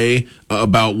NBA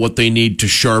about what they need to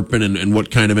sharpen and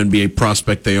what kind of NBA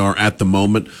prospect they are at the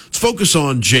moment. Let's focus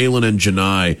on Jalen and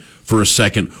Janai for a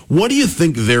second. What do you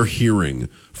think they're hearing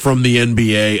from the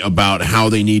NBA about how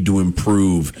they need to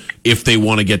improve if they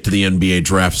want to get to the NBA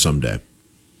draft someday?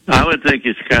 I would think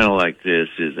it's kind of like this: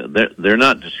 is they're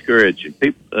not discouraging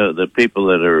people. The people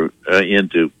that are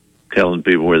into telling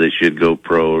people where they should go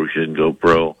pro or shouldn't go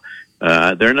pro,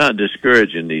 they're not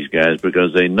discouraging these guys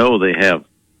because they know they have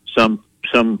some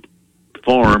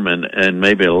form and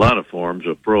maybe a lot of forms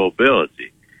of pro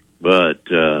ability. But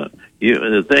the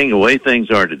way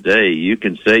things are today, you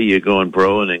can say you're going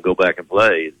pro and then go back and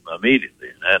play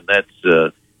immediately, and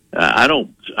that's. I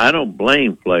don't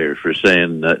blame players for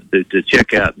saying to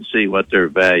check out and see what their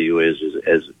value is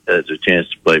as a chance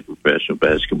to play professional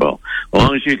basketball. As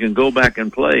long as you can go back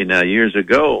and play. Now, years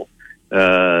ago,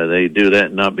 they do that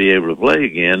and not be able to play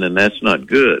again, and that's not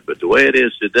good. But the way it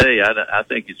is today, I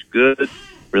think it's good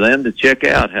for them to check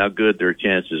out how good their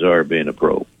chances are of being a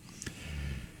pro.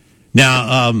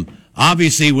 Now,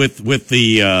 obviously, with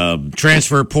the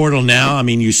transfer portal now, I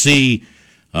mean, you see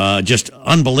just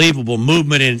unbelievable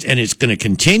movement, and it's going to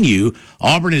continue.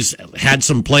 Auburn has had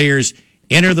some players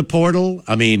enter the portal.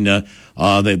 I mean, there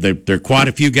are quite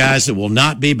a few guys that will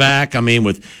not be back. I mean,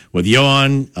 with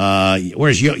Yohan,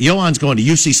 where's Yohan's going to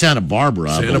UC Santa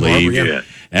Barbara, I believe. Barbara, yeah.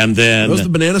 And then those the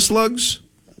banana slugs?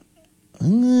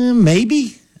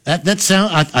 Maybe. That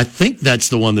sound. I think that's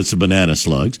the one that's the banana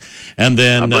slugs, and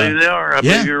then I believe they are. I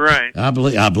believe you're right.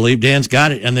 I believe Dan's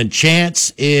got it, and then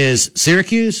Chance is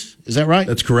Syracuse. Is that right?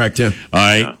 That's correct. Yeah. All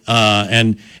right.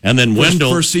 And then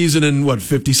Wendell. First season in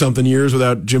 50-something years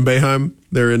without Jim Boeheim.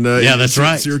 They're in that's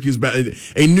right. Syracuse,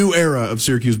 a new era of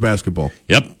Syracuse basketball.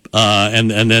 Yep.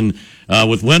 And then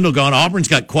with Wendell gone, Auburn's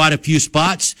got quite a few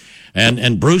spots.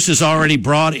 And Bruce has already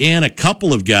brought in a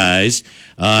couple of guys.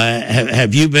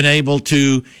 Have you been able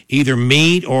to either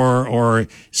meet or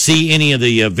see any of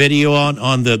the video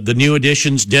on the new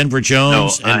additions, Denver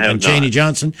Jones and Chaney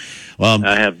Johnson?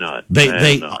 I have not.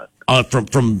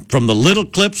 From the little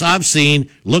clips I've seen,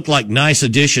 look like nice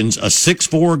additions. A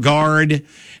 6'4" guard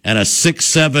and a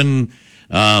 6'7",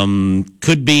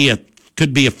 could be a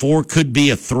 4, could be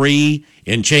a 3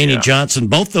 in Chaney Johnson.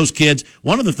 Both those kids,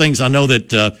 one of the things I know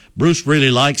that Bruce really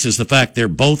likes is the fact they're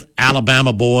both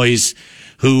Alabama boys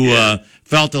who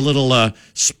felt a little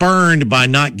spurned by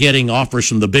not getting offers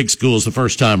from the big schools the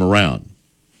first time around.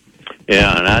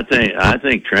 Yeah, and I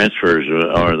think transfers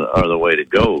are the way to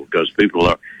go because people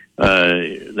are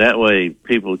that way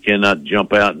people cannot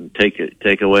jump out and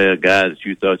take away a guy that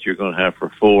you thought you were going to have for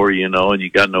 4, and you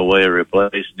got no way of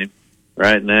replacing him.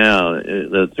 Right now,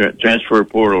 the transfer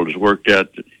portal has worked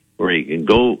out where you can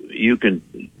go,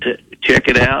 check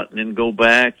it out and then go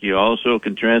back. You also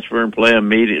can transfer and play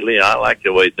immediately. I like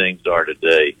the way things are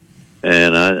today,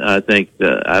 and I think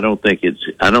I don't think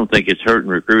it's hurting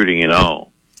recruiting at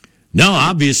all. No,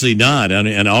 obviously not.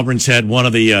 And Auburn's had one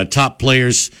of the top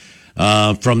players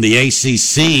from the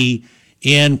ACC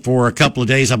in for a couple of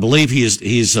days. I believe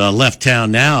he's left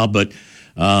town now, but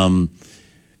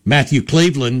Matthew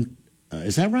Cleveland.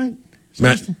 Is that right?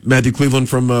 Matthew Cleveland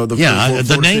from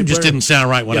the name just didn't sound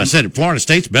right when I said it. Florida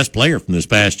State's best player from this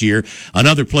past year.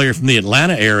 Another player from the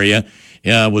Atlanta area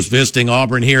was visiting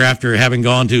Auburn here after having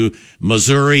gone to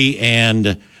Missouri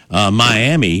and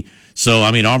Miami. So,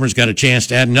 I mean, Auburn's got a chance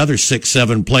to add another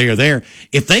 6'7" player there.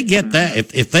 If they get that,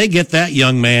 if they get that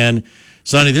young man,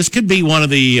 Sonny, this could be one of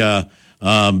the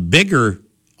bigger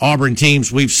Auburn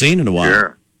teams we've seen in a while.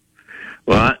 Sure.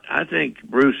 Well, I think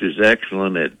Bruce is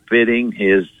excellent at fitting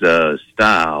his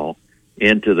style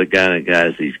into the kind of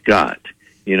guys he's got.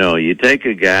 You take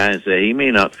a guy and say he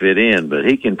may not fit in, but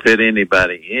he can fit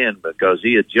anybody in because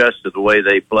he adjusts to the way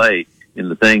they play in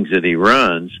the things that he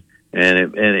runs,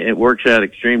 and it works out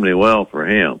extremely well for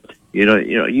him.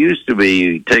 It used to be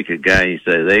you take a guy and you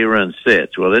say they run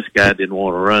sets. Well, this guy didn't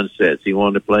want to run sets; he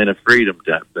wanted to play in a freedom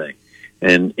type thing.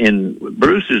 And in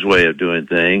Bruce's way of doing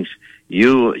things, he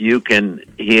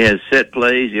has set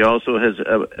plays. He also has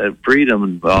a freedom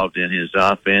involved in his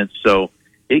offense, so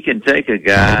he can take a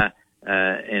guy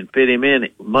and fit him in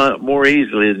more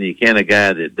easily than you can a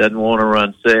guy that doesn't want to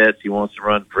run sets. He wants to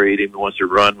run freedom. He wants to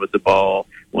run with the ball.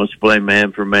 Wants to play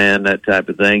man for man, that type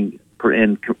of thing.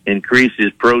 Increase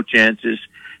his pro chances.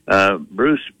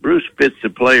 Bruce fits the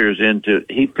players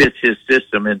he fits his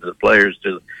system into the players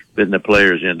fitting the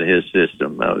players into his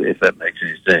system, if that makes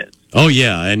any sense. Oh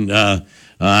yeah, and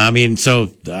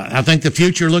so I think the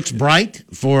future looks bright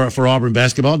for Auburn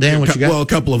basketball. Dan, what you got? Well, a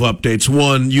couple of updates.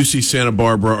 One, UC Santa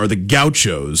Barbara are the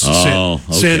Gauchos. Okay.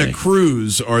 Santa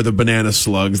Cruz are the Banana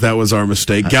Slugs. That was our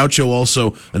mistake. Gaucho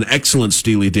also an excellent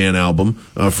Steely Dan album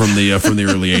from the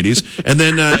early '80s. And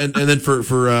then for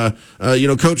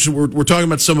Coach, we're talking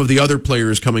about some of the other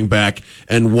players coming back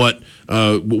and what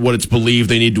what it's believed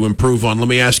they need to improve on. Let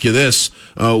me ask you this: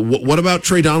 what about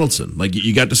Trey Donaldson? Like,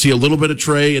 you got to see a little bit of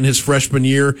Trey in his freshman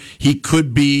year. He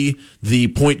could be the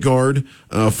point guard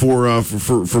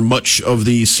for much of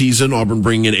the season. Auburn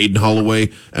bringing in Aiden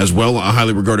Holloway as well, a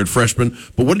highly regarded freshman.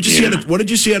 But what did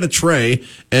you see out of Trey,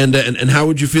 and how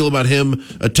would you feel about him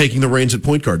taking the reins at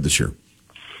point guard this year?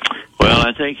 Well,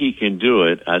 I think he can do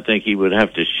it. I think he would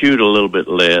have to shoot a little bit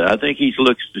less. I think he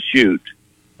looks to shoot,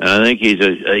 and I think he's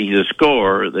a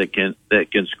scorer that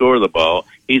can score the ball.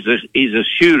 He's a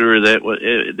shooter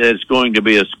that's going to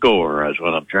be a scorer. Is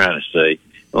what I'm trying to say.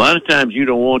 A lot of times you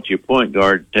don't want your point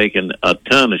guard taking a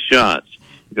ton of shots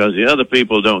because the other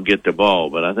people don't get the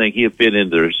ball. But I think he'll fit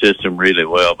into their system really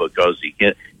well because he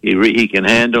can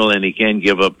handle and he can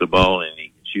give up the ball and he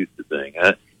can shoot the thing.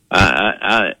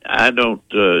 I don't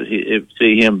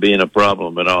see him being a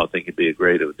problem at all. I think it'd be a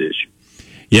great addition.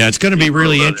 Yeah, it's going to be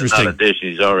really interesting. Not addition,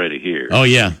 he's already here. Oh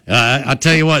yeah, I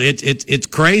tell you what, it's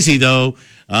crazy though.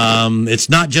 It's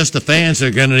not just the fans that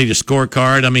are going to need a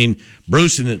scorecard. I mean,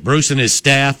 Bruce and his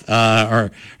staff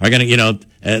are going to,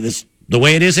 this, the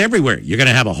way it is everywhere. You're going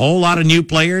to have a whole lot of new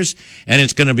players, and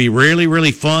it's going to be really,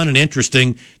 really fun and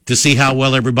interesting to see how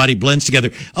well everybody blends together.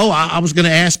 Oh, I was going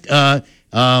to ask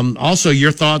also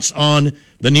your thoughts on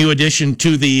the new addition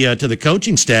to the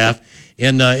coaching staff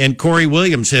and Corey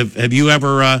Williams. Have you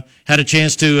ever had a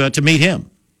chance to meet him?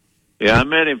 Yeah, I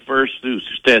met him first through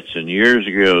Stetson years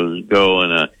ago,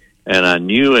 and I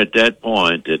knew at that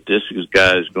point that this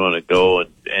guy is going to go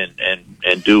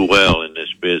and do well in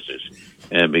this business,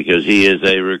 and because he is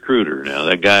a recruiter now,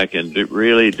 that guy can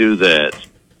really do that,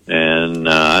 and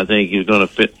I think he's going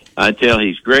to fit. I tell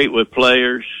he's great with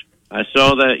players. I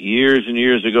saw that years and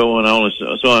years ago when I only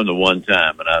saw him the one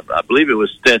time, and I believe it was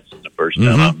Stetson the first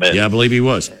time I met him. Yeah, I believe he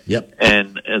was. Yep.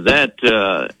 And that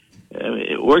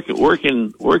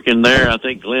working there, I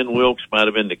think Glenn Wilkes might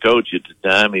have been the coach at the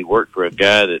time. He worked for a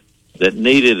guy that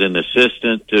needed an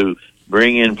assistant to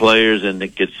bring in players and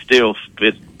that could still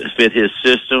fit his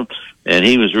system. And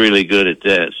he was really good at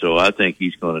that, so I think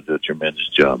he's going to do a tremendous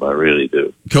job. I really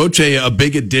do. Coach, a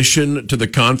big addition to the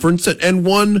conference, and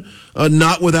one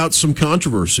not without some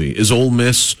controversy, is Ole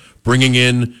Miss bringing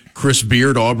in Chris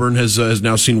Beard. Auburn has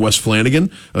now seen Wes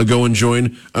Flanagan go and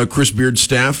join Chris Beard's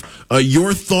staff.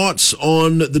 Your thoughts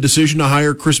on the decision to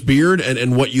hire Chris Beard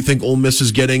and what you think Ole Miss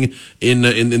is getting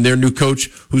in their new coach,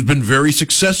 who's been very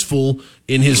successful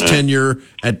in his tenure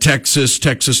at Texas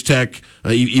Tech,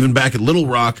 even back at Little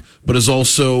Rock, but has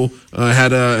also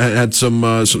had some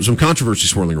controversy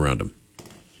swirling around him.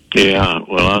 Yeah,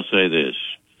 well, I'll say this: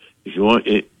 if you want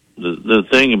the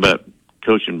thing about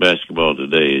coaching basketball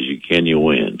today is can you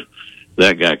win?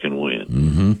 That guy can win.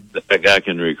 Mm-hmm. That guy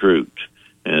can recruit,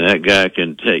 and that guy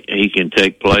can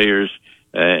take players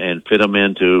and fit them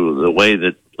into the way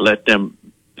that let them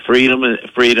freedom.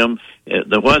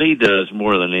 What he does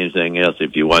more than anything else,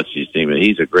 if you watch his team,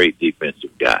 he's a great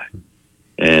defensive guy,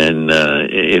 and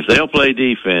if they'll play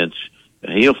defense,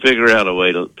 he'll figure out a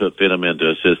way to fit them into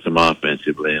a system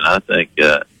offensively, and I think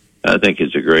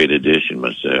it's a great addition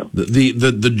myself.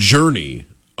 The journey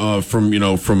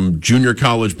from junior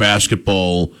college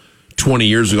basketball 20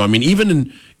 years ago. I mean,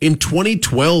 even in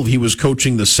 2012, he was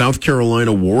coaching the South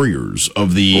Carolina Warriors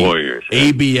of the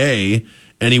ABA,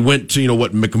 and he went to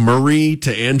McMurray,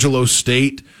 to Angelo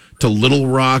State, to Little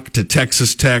Rock, to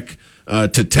Texas Tech,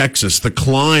 to Texas. The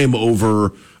climb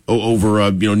over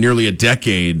nearly a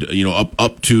decade,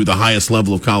 up to the highest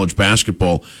level of college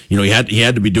basketball. He had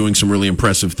to be doing some really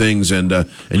impressive things, and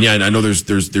yeah, I know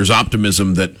there's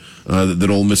optimism that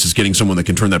Ole Miss is getting someone that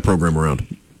can turn that program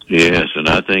around. Yes, and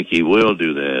I think he will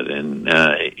do that. And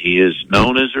he is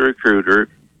known as a recruiter.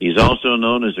 He's also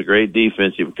known as a great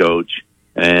defensive coach,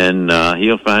 and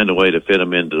he'll find a way to fit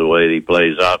him into the way he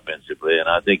plays offensively. And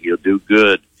I think he'll do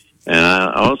good. And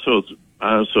I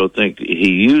also think he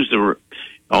used the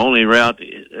only route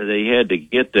that he had to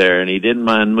get there, and he didn't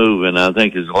mind moving. I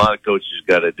think there's a lot of coaches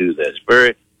got to do that. It's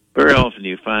very, very often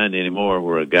you find anymore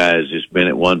where a guy has just been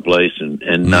at one place and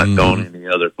not gone any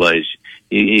other place.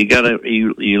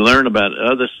 You learn about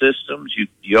other systems.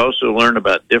 You also learn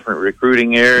about different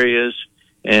recruiting areas,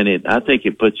 and I think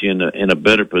it puts you in a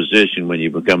better position when you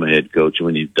become a head coach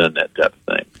when you've done that type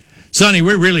of thing. Sonny,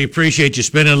 we really appreciate you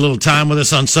spending a little time with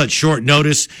us on such short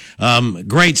notice.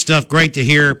 Great stuff. Great to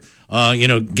hear.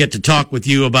 Get to talk with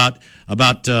you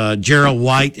about Gerald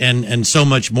White and so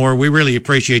much more. We really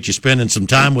appreciate you spending some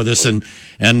time with us, and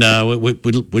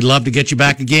we'd love to get you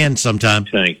back again sometime.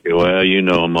 Thank you. Well,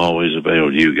 I'm always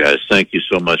available to you guys. Thank you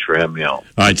so much for having me on. All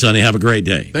right, Sonny, have a great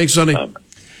day. Thanks, Sonny.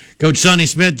 Coach Sonny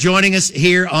Smith joining us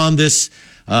here on this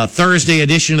Thursday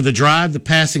edition of The Drive, the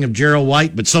passing of Gerald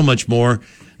White, but so much more.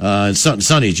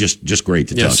 Sonny's just great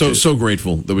to talk to. So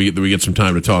grateful that we get some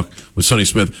time to talk with Sonny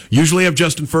Smith. Usually have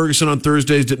Justin Ferguson on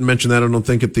Thursdays. Didn't mention that, I don't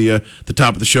think, at the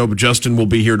top of the show, but Justin will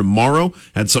be here tomorrow.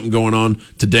 Had something going on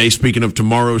today. Speaking of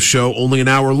tomorrow's show, only an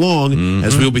hour long,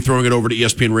 as we'll be throwing it over to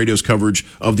ESPN Radio's coverage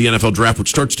of the NFL Draft, which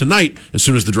starts tonight as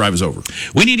soon as the drive is over.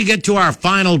 We need to get to our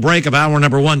final break of hour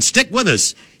number 1. Stick with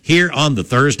us here on the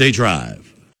Thursday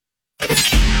Drive.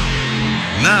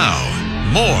 Now,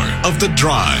 more of The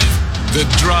Drive. The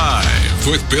Drive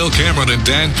with Bill Cameron and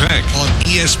Dan Peck on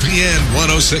ESPN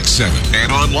 106.7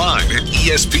 and online at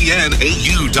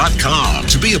ESPNAU.com.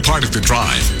 To be a part of The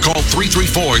Drive, call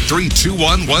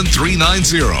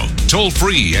 334-321-1390. Toll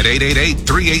free at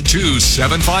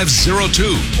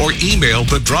 888-382-7502 or email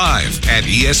The Drive at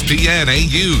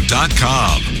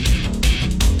ESPNAU.com.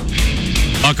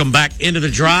 Welcome back into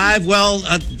The Drive. Well,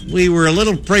 we were a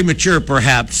little premature,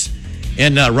 perhaps,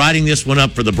 in writing this one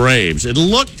up for the Braves. It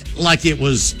looked like it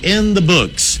was in the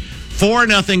books.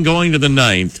 4-0 going to the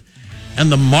 9th. And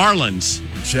the Marlins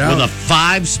with a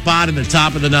 5 spot in the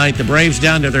top of the 9th. The Braves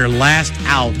down to their last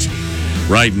out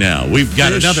right now. We've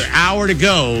got another hour to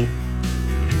go.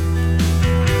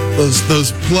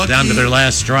 Those plucky, down to their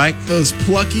last strike. Those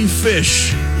plucky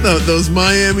fish. Those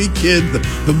Miami kids.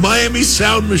 The Miami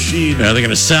Sound Machine. Yeah, they're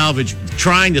going to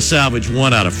trying to salvage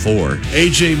 1 out of 4.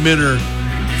 A.J. Minter.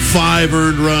 5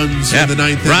 earned runs in the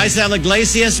 9th inning. Raisel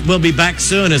Iglesias will be back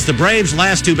soon as the Braves'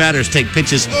 last 2 batters take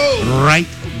pitches right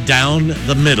down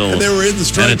the middle. And they were in the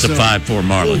strike zone. And it's a 5-4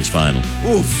 Marlins final.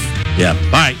 Oof. Yeah.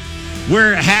 All right.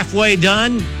 We're halfway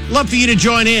done. Love for you to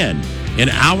join in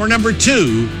hour number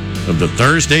 2 of the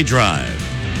Thursday Drive.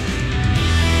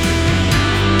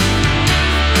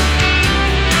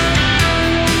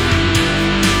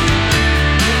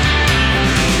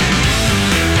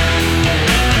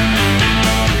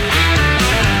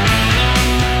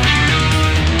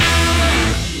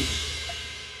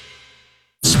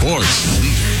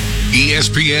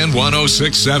 ESPN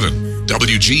 106.7,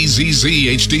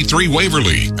 WGZZ HD3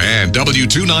 Waverly, and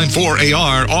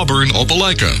W294AR Auburn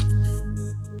Opelika.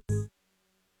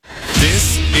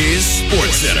 This is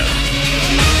SportsCenter.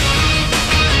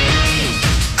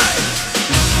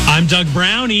 I'm Doug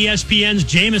Brown. ESPN's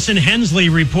Jamison Hensley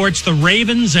reports the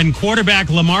Ravens and quarterback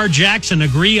Lamar Jackson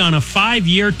agree on a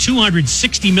 5-year,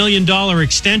 $260 million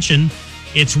extension.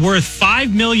 It's worth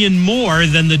 $5 million more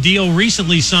than the deal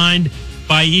recently signed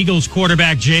by Eagles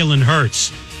quarterback Jalen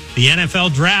Hurts. The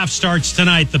NFL Draft starts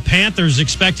tonight. The Panthers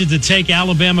expected to take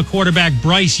Alabama quarterback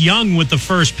Bryce Young with the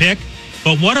first pick.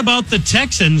 But what about the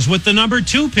Texans with the number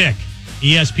 2 pick?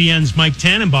 ESPN's Mike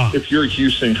Tannenbaum. If you're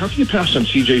Houston, how can you pass on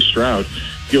C.J. Stroud?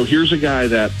 Here's a guy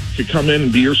that could come in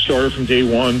and be your starter from day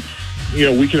one.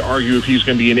 We could argue if he's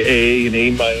going to be an A, an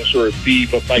A-, or a B,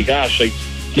 but my gosh,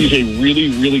 he's a really,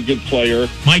 really good player.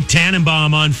 Mike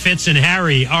Tannenbaum on Fitz and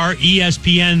Harry. Our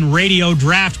ESPN radio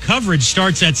draft coverage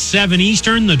starts at 7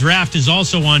 Eastern. The draft is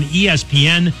also on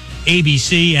ESPN,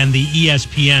 ABC, and the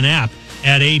ESPN app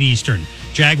at 8 Eastern.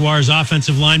 Jaguars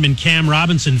offensive lineman Cam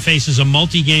Robinson faces a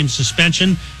multi-game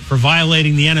suspension for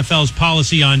violating the NFL's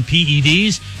policy on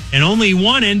PEDs. And only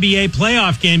one NBA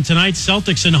playoff game tonight.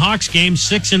 Celtics and Hawks game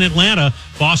 6 in Atlanta.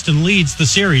 Boston leads the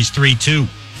series 3-2.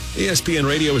 ESPN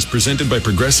Radio is presented by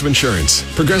Progressive Insurance.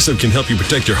 Progressive can help you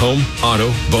protect your home,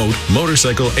 auto, boat,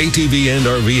 motorcycle, ATV, and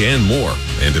RV, and more.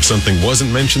 And if something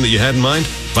wasn't mentioned that you had in mind,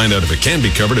 find out if it can be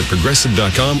covered at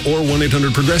Progressive.com or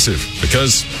 1-800-PROGRESSIVE,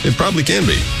 because it probably can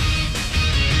be.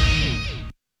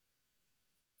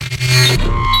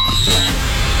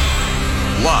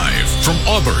 Live from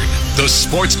Auburn, the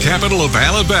sports capital of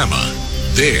Alabama,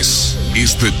 this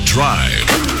is The Drive.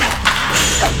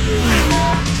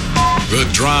 The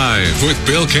Drive with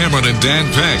Bill Cameron and Dan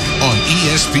Peck on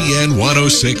ESPN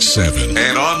 106.7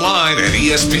 and online at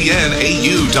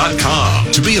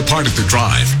ESPNAU.com. To be a part of The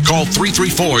Drive, call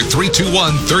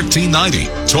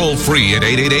 334-321-1390. Toll free at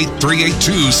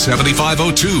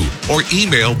 888-382-7502 or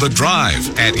email The Drive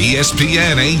at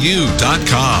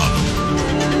ESPNAU.com.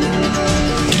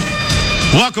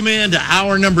 Welcome into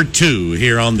hour number 2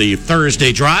 here on the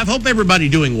Thursday Drive. Hope everybody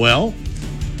doing well.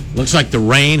 Looks like the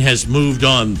rain has moved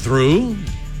on through.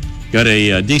 Got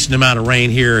a decent amount of rain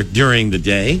here during the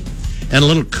day. And a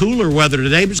little cooler weather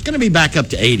today, but it's going to be back up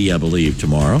to 80, I believe,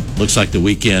 tomorrow. Looks like the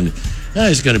weekend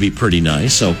is going to be pretty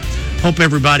nice. So hope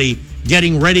everybody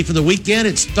getting ready for the weekend.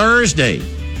 It's Thursday.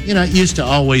 It used to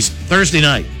always, Thursday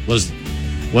night was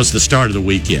the start of the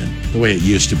weekend, the way it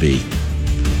used to be.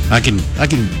 I can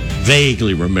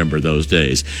vaguely remember those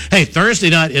days. Hey, Thursday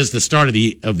night is the start of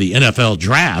the NFL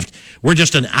draft. We're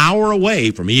just an hour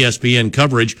away from ESPN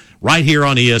coverage right here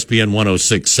on ESPN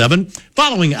 106.7,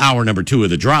 following hour number 2 of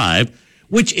The Drive,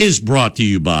 which is brought to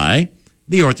you by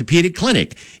the Orthopedic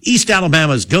Clinic, East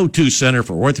Alabama's go-to center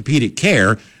for orthopedic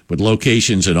care, with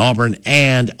locations in Auburn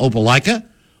and Opelika,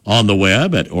 on the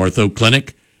web at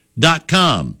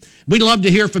orthoclinic.com. We'd love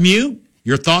to hear from you,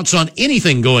 your thoughts on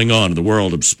anything going on in the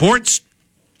world of sports.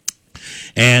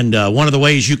 And one of the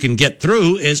ways you can get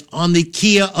through is on the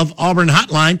Kia of Auburn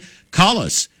hotline. Call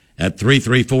us at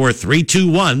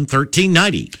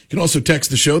 334-321-1390. You can also text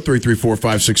the show,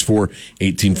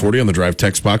 334-564-1840 on the Drive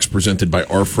text box, presented by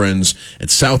our friends at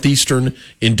Southeastern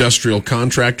Industrial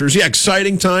Contractors. Yeah,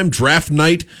 exciting time, draft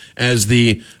night, as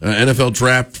the NFL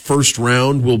draft first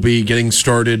round will be getting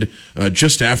started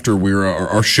just after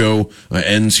our show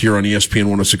ends here on ESPN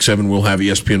 106.7. We'll have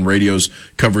ESPN Radio's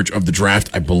coverage of the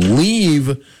draft. I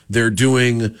believe they're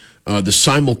doing the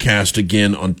simulcast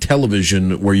again on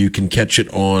television, where you can catch it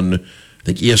on, I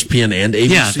think, ESPN and ABC.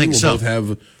 Yeah, I think so.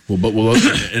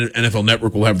 NFL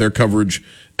Network will have their coverage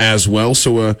as well.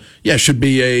 So, should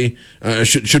be a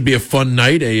fun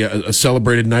night, a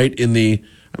celebrated night in the.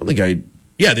 The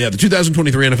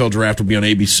 2023 NFL Draft will be on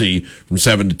ABC from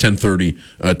 7 to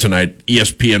 10:30 tonight.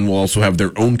 ESPN will also have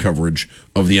their own coverage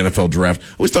of the NFL Draft.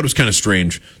 I always thought it was kind of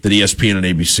strange that ESPN and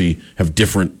ABC have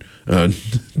different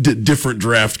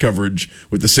draft coverage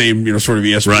with the same, sort of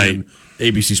ESPN. Right.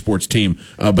 ABC Sports team.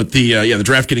 But the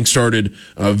draft getting started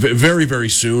very, very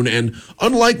soon. And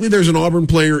unlikely there's an Auburn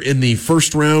player in the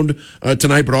first round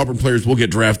tonight, but Auburn players will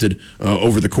get drafted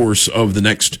over the course of the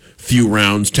next few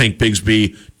rounds. Tank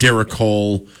Bigsby, Derek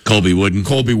Hall, Colby Wooden,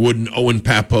 Owen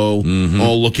Papo,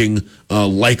 all looking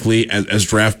likely as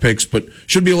draft picks. But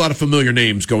should be a lot of familiar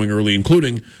names going early,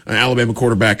 including Alabama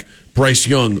quarterback Bryce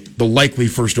Young, the likely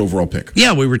first overall pick.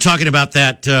 Yeah, we were talking about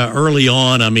that early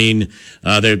on. I mean,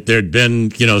 there'd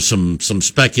been, some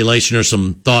speculation or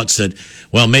some thoughts that,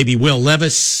 well, maybe Will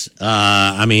Levis.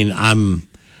 I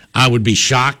would be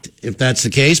shocked if that's the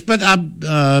case, but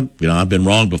I've been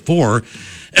wrong before.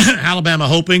 Alabama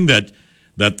fans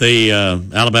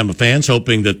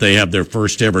hoping that they have their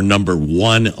first ever number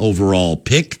 1 overall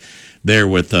pick there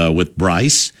with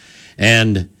Bryce.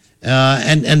 And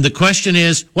the question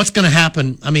is, what's going to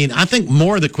happen? I mean, I think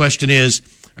more of the question is,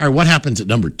 all right, what happens at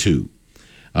number 2?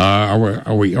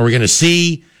 Are we going to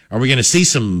see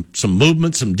some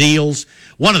movement, some deals?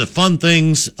 One of the fun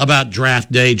things about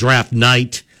draft day, draft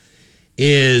night,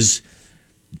 is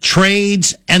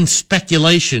trades and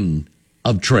speculation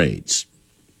of trades.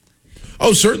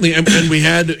 Oh, certainly. And we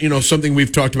had, something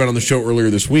we've talked about on the show earlier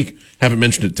this week. Haven't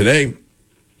mentioned it today.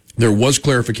 There was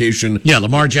clarification. Yeah,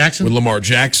 Lamar Jackson. With Lamar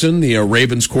Jackson, the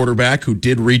Ravens quarterback who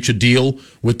did reach a deal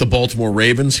with the Baltimore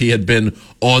Ravens. He had been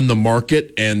on the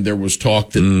market, and there was talk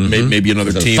that maybe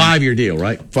another team. 5-year deal,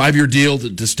 right? 5-year deal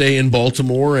to stay in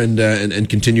Baltimore and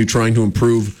continue trying to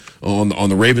improve on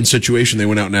the Ravens situation. They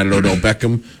went out and added Odell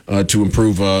Beckham to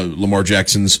improve Lamar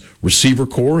Jackson's receiver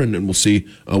core, and we'll see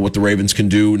what the Ravens can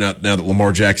do now that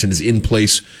Lamar Jackson is in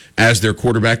place as their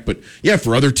quarterback. But yeah,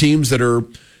 for other teams that are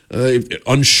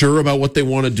unsure about what they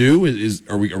want to do,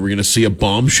 are we going to see a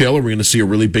bombshell? Are we going to see a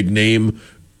really big name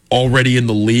already in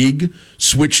the league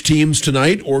switch teams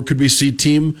tonight, or could we see a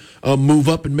team move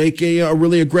up and make a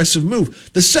really aggressive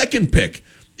move? The second pick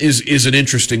is an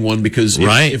interesting one, because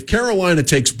if Carolina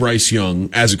takes Bryce Young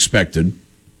as expected,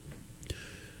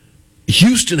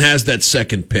 Houston has that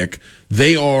second pick.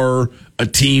 They are a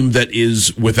team that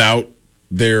is without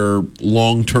their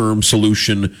long-term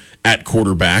solution at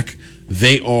quarterback.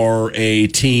 They are a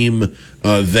team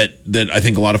that I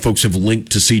think a lot of folks have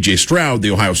linked to C.J. Stroud,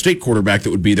 the Ohio State quarterback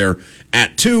that would be there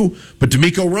at 2. But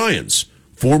DeMeco Ryans,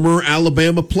 former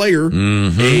Alabama player,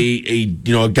 a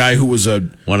guy who was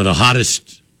one of the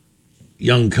hottest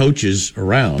young coaches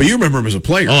around. But you remember him as a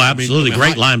player. Oh, absolutely.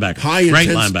 Great linebacker.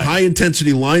 High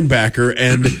intensity linebacker.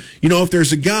 And, if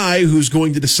there's a guy who's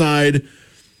going to decide,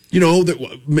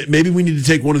 that maybe we need to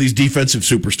take one of these defensive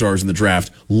superstars in the draft,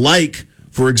 like,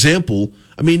 for example,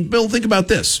 Bill, think about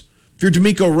this. If you're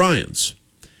DeMeco Ryans,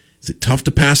 is it tough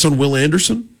to pass on Will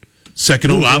Anderson?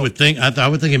 Second overall? I would think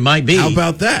it might be. How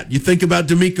about that? You think about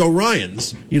DeMeco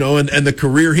Ryans, and the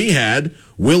career he had.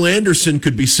 Will Anderson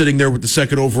could be sitting there with the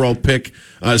second overall pick.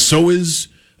 So is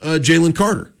Jalen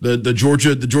Carter, the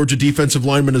Georgia defensive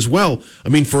lineman as well.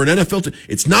 For an NFL team,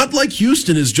 it's not like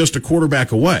Houston is just a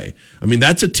quarterback away.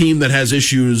 That's a team that has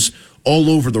issues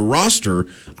all over the roster.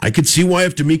 I could see why,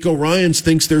 if DeMeco Ryans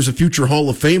thinks there's a future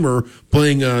Hall of Famer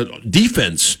playing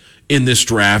defense in this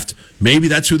draft. Maybe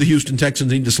that's who the Houston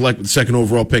Texans need to select with the second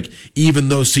overall pick, even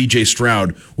though C.J.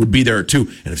 Stroud would be there at 2.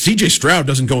 And if C.J. Stroud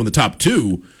doesn't go in the top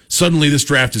 2, suddenly this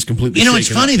draft is completely shaken it's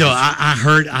funny, though. I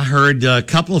heard a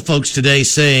couple of folks today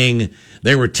saying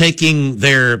they were taking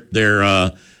their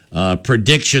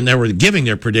prediction. They were giving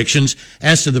their predictions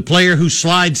as to the player who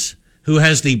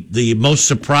has the most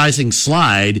surprising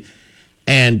slide,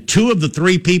 and 2 of the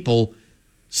 3 people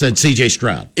said C.J.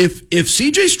 Stroud. If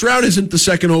C.J. Stroud isn't the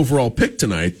second overall pick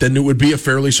tonight, then it would be a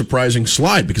fairly surprising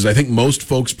slide, because I think most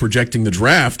folks projecting the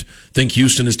draft think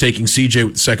Houston is taking C.J.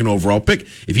 with the second overall pick.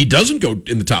 If he doesn't go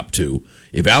in the top 2,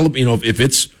 if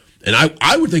it's, and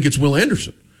I would think it's Will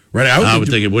Anderson. Right, I would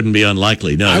think it wouldn't be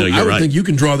unlikely. No, you're right. I would think you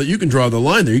can draw the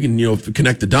line there. You can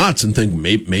connect the dots and think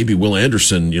maybe Will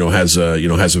Anderson has a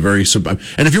very,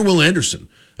 and if you're Will Anderson,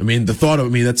 I mean,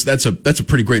 that's a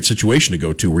pretty great situation to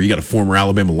go to, where you got a former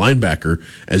Alabama linebacker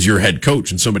as your head coach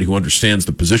and somebody who understands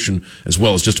the position as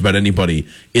well as just about anybody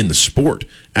in the sport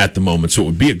at the moment. So it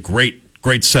would be a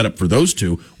great setup for those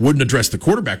two. Wouldn't address the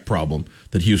quarterback problem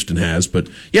that Houston has, but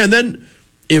yeah. And then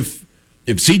if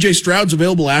C.J. Stroud's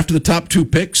available after the top 2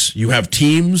 picks, you have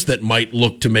teams that might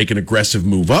look to make an aggressive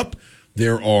move up.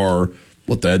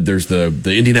 There's the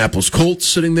Indianapolis Colts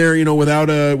sitting there, without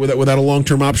a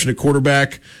long-term option at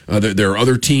quarterback. There are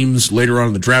other teams later on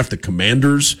in the draft. The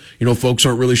Commanders, folks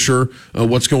aren't really sure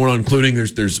what's going on, including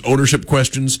there's ownership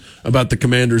questions about the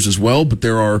Commanders as well. But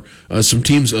there are some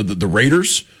teams, the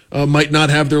Raiders might not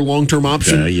have their long-term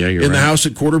option in the house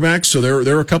at quarterback. So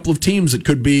there are a couple of teams that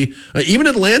could be, even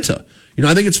Atlanta.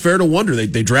 I think it's fair to wonder.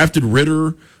 They drafted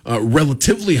Ritter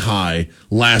relatively high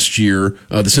last year,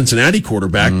 the Cincinnati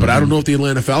quarterback, but I don't know if the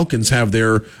Atlanta Falcons have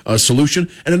their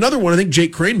solution. And another one, I think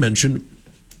Jake Crane mentioned,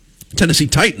 Tennessee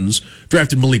Titans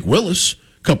drafted Malik Willis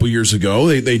a couple years ago.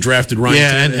 They drafted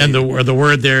Ryan Tannehill. And the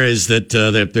word there is that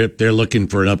they're looking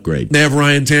for an upgrade. They have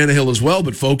Ryan Tannehill as well,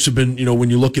 but folks have been,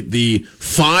 when you look at the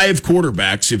 5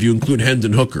 quarterbacks, if you include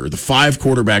Hendon Hooker, the 5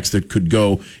 quarterbacks that could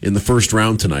go in the first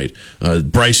round tonight,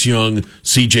 Bryce Young,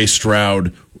 C.J.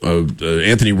 Stroud,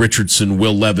 Anthony Richardson,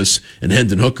 Will Levis, and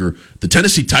Hendon Hooker. The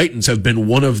Tennessee Titans have been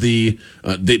one of the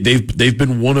they've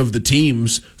been one of the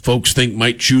teams folks think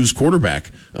might choose quarterback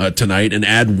tonight and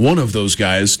add one of those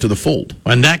guys to the fold.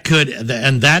 And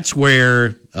that's where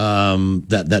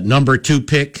that number 2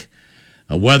 pick,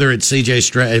 whether it's C.J.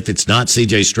 Stroud, if it's not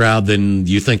C.J. Stroud, then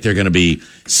you think they're going to be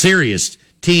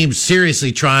teams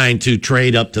seriously trying to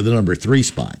trade up to the number 3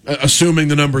 spot. Assuming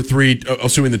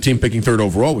the team picking 3rd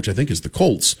overall, which I think is the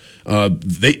Colts,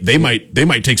 they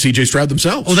might take C.J. Stroud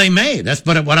themselves. Well, they may. That's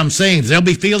what I'm saying is they'll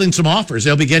be fielding some offers.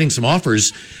 They'll be getting some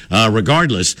offers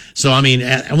regardless. So I mean,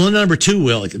 number 2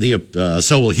 will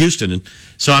so will Houston.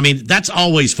 So I mean, that's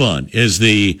always fun. Is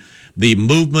the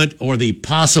movement or the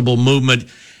possible movement,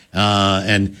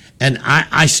 and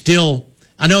I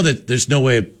know that there's no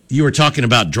way. You were talking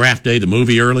about Draft Day, the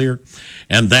movie earlier,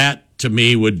 and that to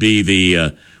me would be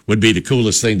the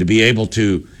coolest thing, to be able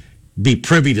to be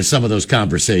privy to some of those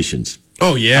conversations.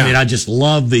 Oh yeah, I mean, I just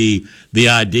love the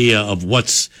idea of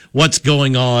what's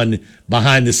going on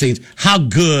behind the scenes. How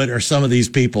good are some of these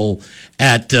people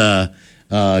at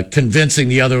convincing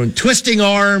the other one, twisting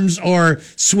arms or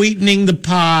sweetening the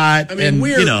pot? I mean,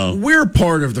 we're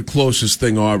part of the closest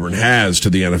thing Auburn has to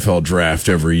the NFL draft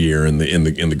every year in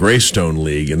the Greystone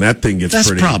League, and that thing gets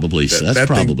probably correct. That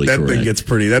thing gets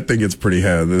pretty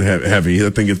heavy.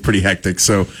 That thing gets pretty hectic.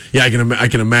 So yeah, I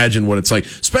can imagine what it's like,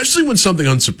 especially when something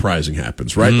unsurprising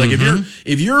happens, right? Like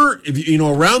if you're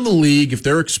around the league, if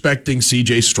they're expecting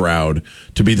C.J. Stroud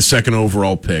to be the 2nd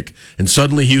overall pick, and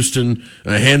suddenly Houston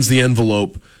hands the envelope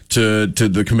to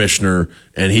the commissioner,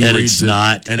 and he reads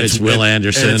it's Will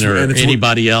Anderson or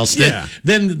anybody else. Yeah.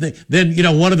 Then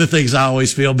one of the things I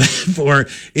always feel bad for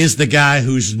is the guy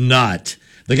who's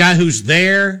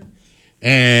there,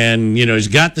 and he's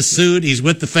got the suit, he's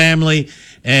with the family,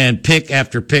 and pick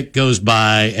after pick goes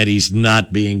by, and he's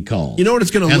not being called. You know what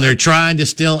it's going to? And they're trying to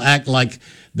still act like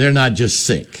they're not just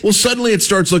sick. Well, suddenly it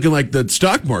starts looking like the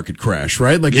stock market crash,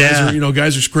 right? Like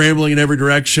guys are scrambling in every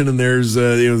direction, and there's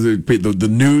the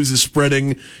news is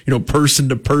spreading, person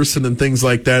to person and things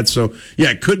like that. So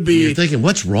yeah, it could be. You're thinking,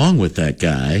 what's wrong with that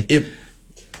guy?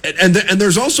 And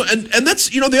there's also and that's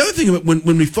the other thing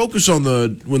when we focus on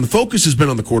when the focus has been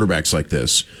on the quarterbacks like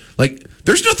this, like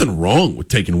there's nothing wrong with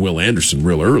taking Will Anderson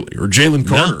real early, or Jalen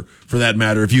Carter for that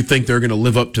matter, if you think they're going to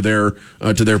live up to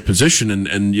their position,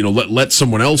 and let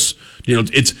someone else.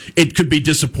 It could be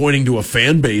disappointing to a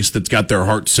fan base that's got their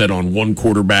heart set on one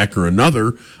quarterback or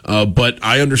another, but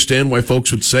I understand why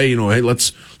folks would say, hey,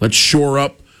 let's shore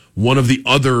up one of the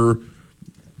other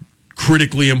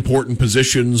critically important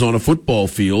positions on a football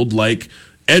field, like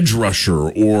edge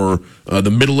rusher or the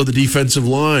middle of the defensive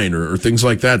line or things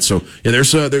like that. So yeah,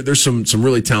 there's some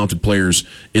really talented players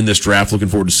in this draft. Looking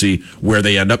forward to see where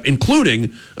they end up,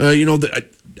 including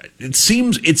it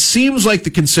seems like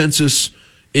the consensus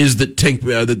is that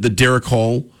that Derek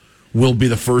Hall will be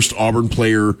the first Auburn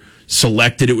player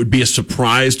selected. It would be a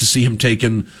surprise to see him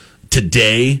taken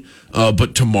today,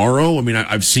 but tomorrow. I mean,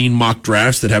 I've seen mock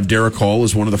drafts that have Derek Hall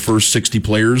as one of the first 60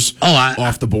 players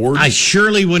off the board. I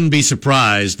surely wouldn't be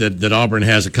surprised that Auburn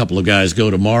has a couple of guys go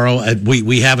tomorrow.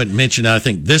 We haven't mentioned, I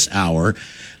think, this hour,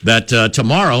 that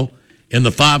tomorrow in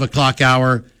the 5 o'clock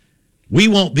hour, we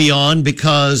won't be on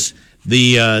because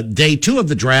the day 2 of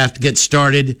the draft gets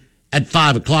started at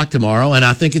 5 o'clock tomorrow, and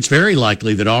I think it's very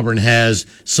likely that Auburn has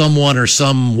someone or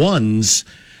someones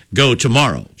go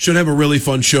tomorrow. Should have a really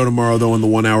fun show tomorrow, though, in the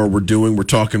 1 hour we're doing. We're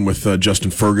talking with Justin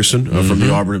Ferguson from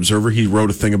the Auburn Observer. He wrote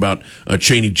a thing about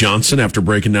Chaney Johnson after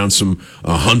breaking down some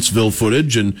Huntsville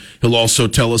footage, and he'll also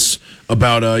tell us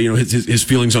about his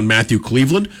feelings on Matthew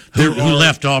Cleveland. Who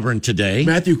left Auburn today.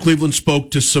 Matthew Cleveland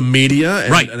spoke to some media, and,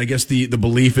 right. And I guess the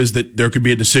belief is that there could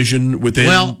be a decision within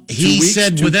 2 weeks. He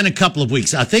said within a couple of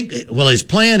weeks. I think, his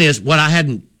plan is, what I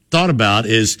hadn't thought about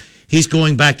is he's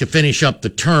going back to finish up the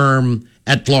term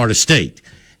at Florida State,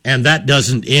 and that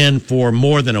doesn't end for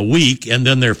more than a week, and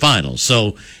then they're finals.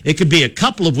 So it could be a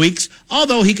couple of weeks,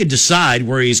 although he could decide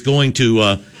where he's going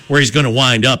to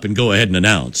wind up and go ahead and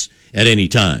announce at any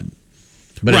time.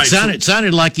 But right, it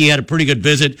sounded like he had a pretty good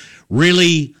visit.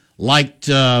 Really liked.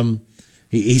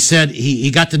 He said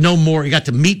he got to know more. He got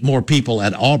to meet more people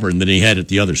at Auburn than he had at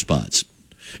the other spots.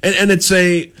 And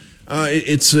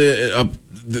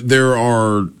there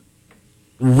are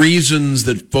reasons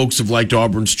that folks have liked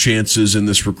Auburn's chances in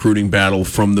this recruiting battle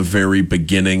from the very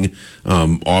beginning.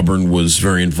 Auburn was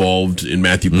very involved in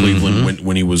Matthew Cleveland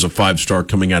when he was a 5-star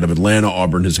coming out of Atlanta.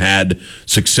 Auburn has had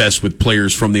success with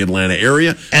players from the Atlanta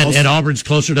area. And Auburn's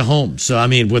closer to home. So, I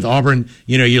mean, with Auburn,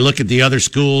 you look at the other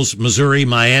schools, Missouri,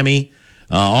 Miami,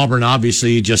 Auburn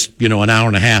obviously just, an hour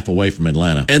and a half away from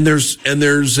Atlanta. And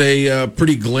there's a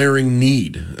pretty glaring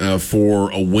need for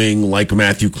a wing like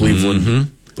Matthew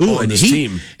Cleveland. On this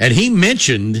team. And he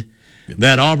mentioned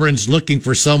that Auburn's looking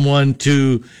for someone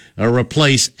to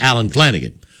replace Alan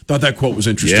Flanagan. Thought that quote was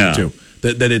interesting too.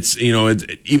 That it's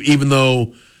even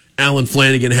though Alan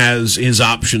Flanagan has his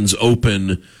options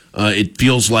open, it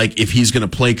feels like if he's going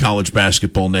to play college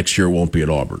basketball next year, it won't be at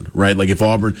Auburn, right? Like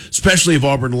especially if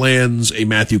Auburn lands a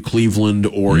Matthew Cleveland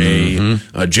or a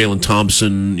Jalen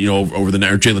Thompson, or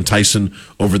Jalen Tyson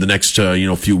over the next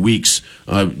few weeks,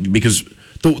 because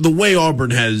the way Auburn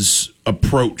has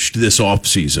approached this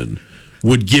offseason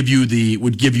would give you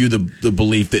the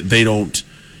belief that they don't,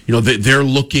 they're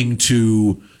looking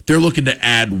to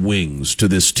add wings to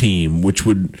this team, which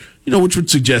would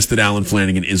suggest that Alan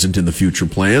Flanagan isn't in the future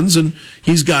plans, and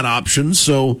he's got options.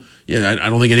 So I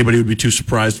don't think anybody would be too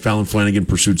surprised if Alan Flanagan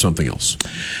pursued something else.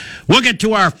 We'll get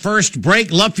to our first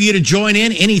break. Love for you to join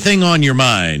in. Anything on your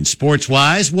mind,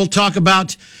 sports-wise. We'll talk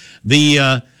about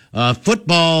the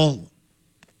football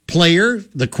player,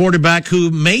 the quarterback who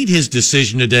made his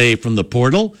decision today from the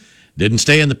portal. Didn't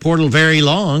stay in the portal very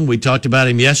long. We talked about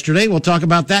him yesterday. We'll talk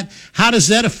about that. How does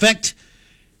that affect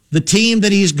the team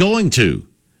that he's going to?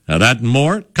 Now, that and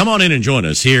more. Come on in and join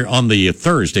us here on the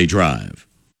Thursday Drive.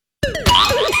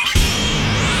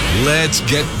 Let's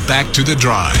get back to the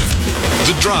Drive.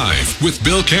 The Drive with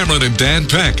Bill Cameron and Dan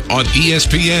Peck on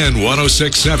ESPN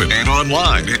 106.7 and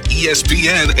online at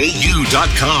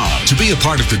ESPNAU.com. To be a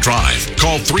part of the Drive,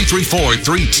 call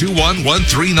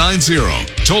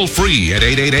 334-321-1390. Toll free at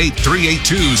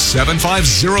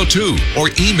 888-382-7502 or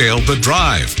email The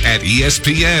Drive at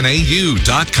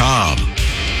ESPNAU.com.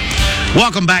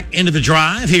 Welcome back into the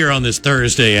Drive here on this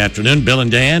Thursday afternoon. Bill and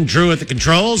Dan, Drew at the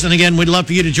controls. And again, we'd love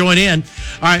for you to join in.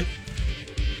 All right,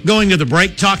 going to the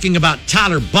break, talking about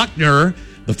Tyler Buckner,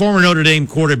 the former Notre Dame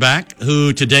quarterback,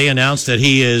 who today announced that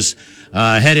he is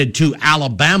headed to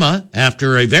Alabama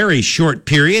after a very short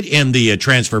period in the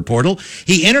transfer portal.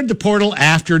 He entered the portal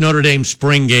after Notre Dame's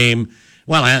spring game,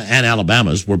 and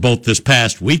Alabama's were both this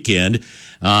past weekend.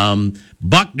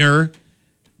 Buckner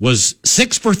was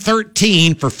 6 for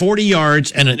 13 for 40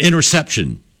 yards and an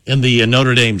interception in the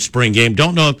Notre Dame spring game.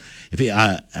 Don't know if he,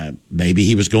 maybe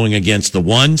he was going against the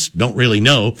ones. Don't really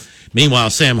know.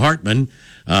 Meanwhile, Sam Hartman,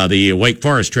 the Wake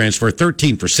Forest transfer,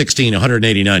 13 for 16,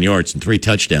 189 yards and 3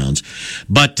 touchdowns.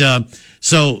 But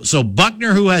so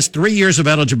Buckner, who has 3 years of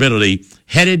eligibility,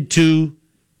 headed to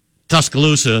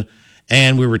Tuscaloosa,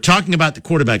 and we were talking about the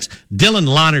quarterbacks. Dylan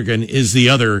Lonergan is the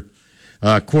other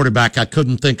quarterback I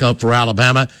couldn't think of for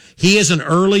Alabama. He is an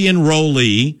early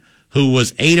enrollee who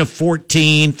was 8 of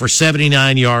 14 for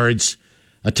 79 yards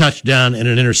a touchdown and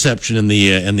an interception in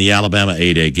the Alabama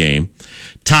A-Day game.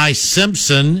 Ty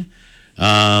Simpson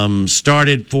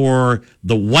started for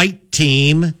the white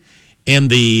team in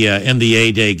the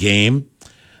A-Day game.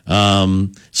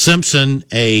 Simpson,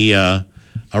 a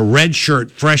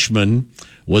redshirt freshman,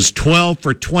 was 12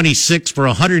 for 26 for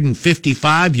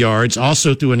 155 yards,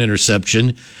 also threw an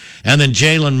interception. And then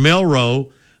Jalen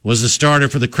Milroe was the starter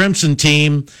for the Crimson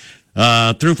team,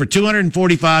 threw for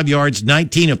 245 yards,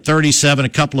 19 of 37, a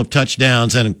couple of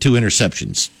touchdowns, and 2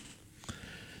 interceptions.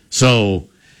 So,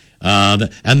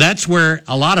 and that's where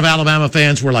a lot of Alabama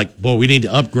fans were like, boy, we need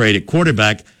to upgrade at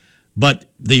quarterback. But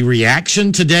the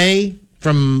reaction today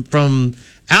from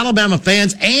Alabama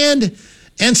fans and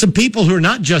some people who are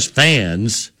not just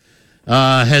fans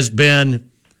has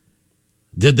been,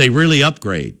 did they really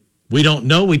upgrade? We don't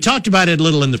know. We talked about it a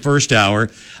little in the first hour.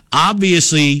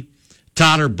 Obviously,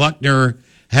 Tyler Buchner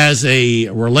has a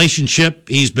relationship.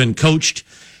 He's been coached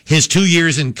his 2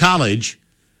 years in college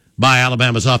by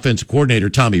Alabama's offensive coordinator,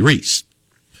 Tommy Rees.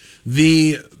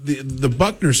 The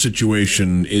Buchner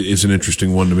situation is an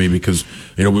interesting one to me because,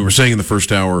 we were saying in the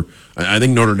first hour, I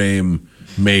think Notre Dame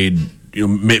made,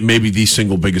 maybe the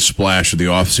single biggest splash of the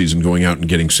offseason going out and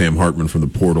getting Sam Hartman from the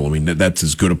portal. I mean, that's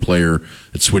as good a player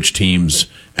that switched teams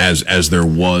as there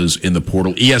was in the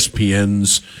portal.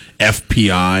 ESPN's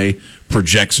FPI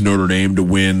projects Notre Dame to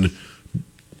win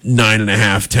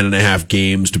 9.5, 10.5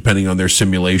 games, depending on their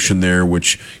simulation there,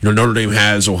 which, Notre Dame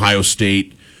has Ohio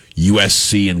State,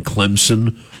 USC, and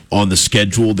Clemson on the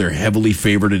schedule. They're heavily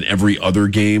favored in every other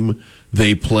game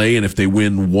they play, and if they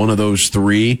win one of those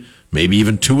 3, maybe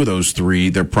even 2 of those 3,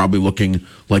 they're probably looking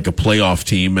like a playoff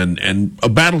team and a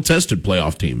battle-tested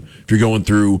playoff team. If you're going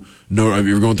through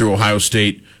Ohio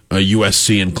State,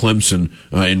 USC, and Clemson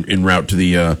en route to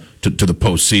the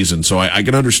postseason, so I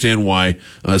can understand why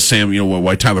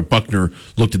why Tyler Buchner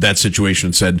looked at that situation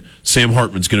and said Sam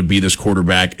Hartman's going to be this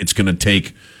quarterback. It's going to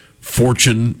take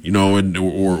fortune,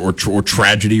 or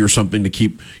tragedy or something to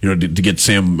keep to get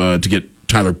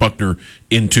Tyler Buchner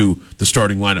into the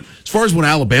starting lineup. As far as what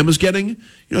Alabama's getting,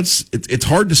 it's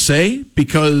hard to say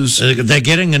because they're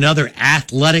getting another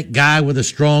athletic guy with a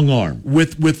strong arm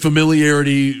with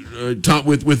familiarity.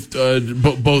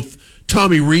 Both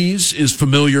Tommy Rees is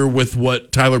familiar with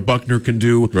what Tyler Buchner can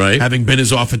do, right, having been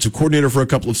his offensive coordinator for a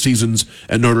couple of seasons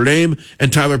at Notre Dame,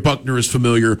 and Tyler Buchner is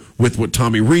familiar with what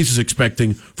Tommy Rees is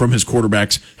expecting from his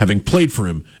quarterbacks, having played for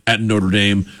him at Notre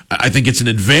Dame. I think it's an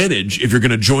advantage if you're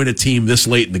going to join a team this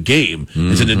late in the game.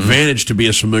 Mm-hmm. It's an advantage to be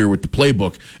as familiar with the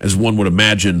playbook as one would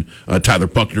imagine Tyler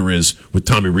Buchner is with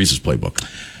Tommy Rees' playbook.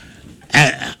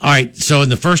 All right, so in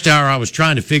the first hour, I was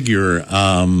trying to figure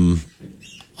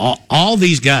all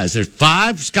these guys. There's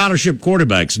 5 scholarship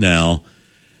quarterbacks now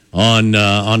on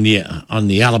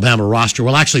the Alabama roster.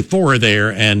 Well, actually 4 are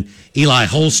there, and Eli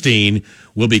Holstein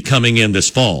will be coming in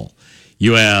this fall.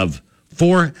 You have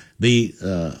 4 of these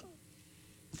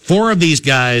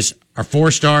guys are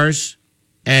 4-stars,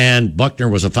 and Buchner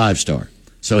was a 5-star.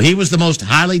 So he was the most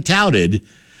highly touted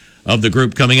of the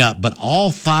group coming up. But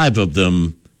all 5 of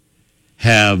them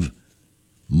have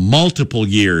multiple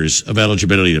years of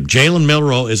eligibility. Jalen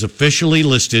Milroe is officially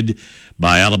listed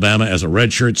by Alabama as a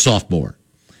redshirt sophomore.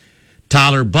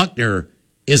 Tyler Buchner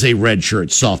is a redshirt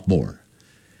sophomore.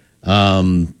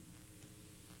 Ty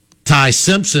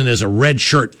Simpson is a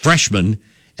redshirt freshman,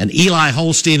 and Eli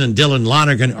Holstein and Dylan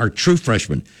Lonergan are true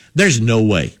freshmen. There's no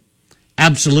way,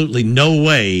 absolutely no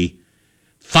way,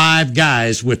 5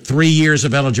 guys with 3 years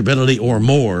of eligibility or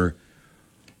more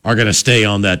are going to stay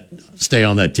on that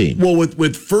team. Well,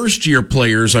 with first year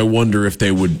players, I wonder if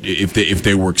they would if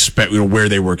they were where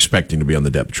they were expecting to be on the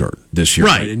depth chart this year.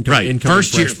 Right.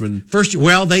 First year.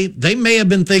 Well, they may have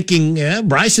been thinking,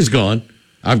 Bryce is gone.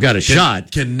 I've got a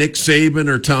shot. Can Nick Saban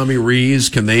or Tommy Rees,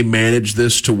 can they manage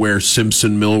this to where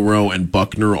Simpson, Milroe, and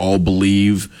Buchner all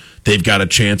believe they've got a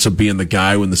chance of being the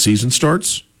guy when the season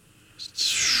starts?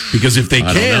 Because if you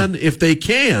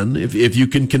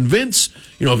can convince,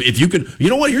 if you can,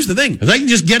 here's the thing. If they can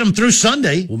just get them through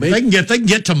Sunday, if they can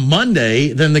get to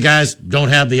Monday, then the guys don't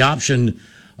have the option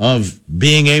of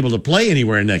being able to play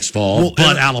anywhere next fall,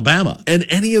 Alabama. And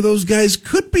any of those guys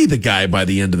could be the guy by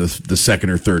the end of the second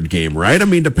or third game, right? I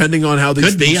mean, depending on how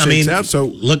these things shakes out. So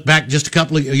look back just a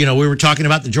couple of, we were talking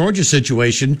about the Georgia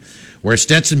situation where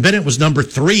Stetson Bennett was number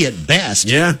 3 at best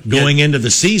going into the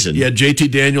season. Yeah,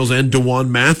 JT Daniels and DeJuan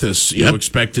Mathis,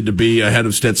 expected to be ahead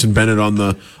of Stetson Bennett on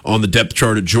the depth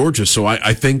chart at Georgia. So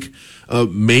I think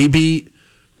maybe,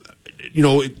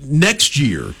 next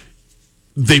year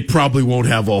they probably won't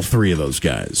have all 3 of those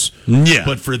guys. Yeah.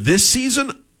 But for this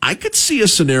season, I could see a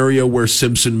scenario where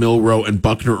Simpson, Milroe, and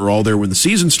Buckner are all there when the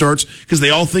season starts because they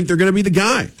all think they're going to be the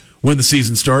guy when the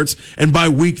season starts. And by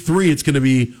week 3, it's going to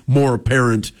be more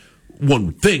apparent. One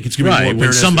would think it's going to be more apparent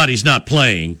when somebody's not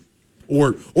playing.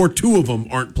 Or two of them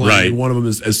aren't playing, right. And one of them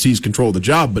has seized control of the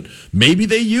job. But maybe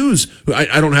they use.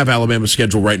 I don't have Alabama's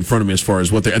schedule right in front of me as far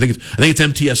as what they. I think it's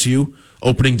MTSU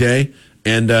opening day,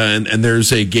 and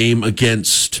there's a game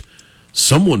against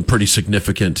someone pretty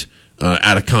significant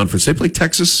at a conference. They play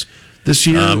Texas this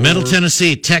year. Middle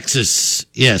Tennessee, Texas.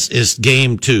 Yes, is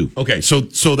game 2. Okay, so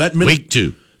that week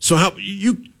 2. So how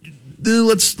you?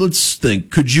 Let's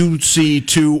think. Could you see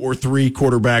 2 or 3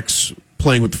 quarterbacks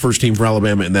playing with the first team for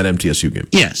Alabama in that MTSU game?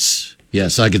 Yes,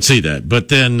 I could see that. But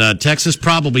then Texas,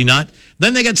 probably not.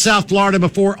 Then they get South Florida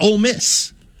before Ole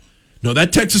Miss. No,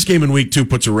 that Texas game in week 2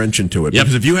 puts a wrench into it. Yep.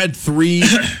 Because if you had three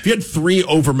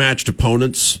overmatched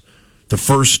opponents the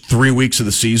first 3 weeks of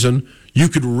the season, you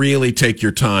could really take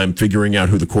your time figuring out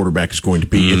who the quarterback is going to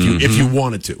be if you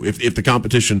wanted to, if the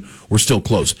competition were still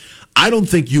close. I don't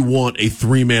think you want a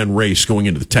 3-man race going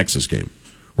into the Texas game.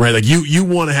 Right, like you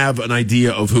want to have an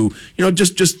idea of who,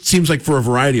 just seems like for a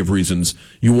variety of reasons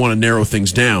you want to narrow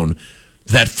things down.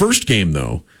 That first game,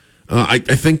 though, I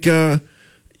think I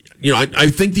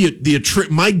think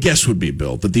my guess would be,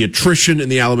 Bill, that the attrition in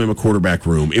the Alabama quarterback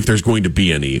room, if there's going to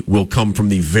be any, will come from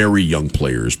the very young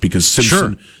players because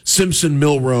Simpson,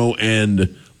 Milroe,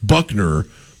 and Buckner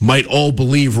might all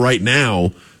believe right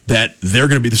now that they're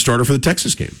going to be the starter for the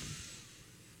Texas game.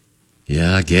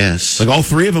 Yeah, I guess. Like all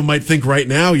 3 of them might think right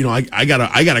now, I got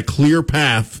a clear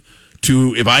path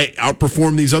to, if I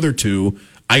outperform these other 2,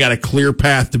 I got a clear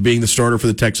path to being the starter for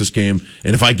the Texas game.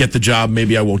 And if I get the job,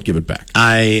 maybe I won't give it back.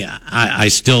 I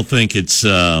still think it's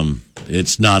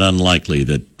not unlikely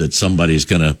that somebody's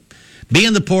going to be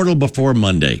in the portal before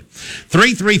Monday.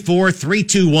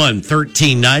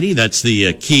 334-321-1390. That's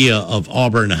the Kia of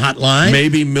Auburn hotline.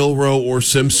 Maybe Milroe or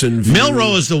Simpson.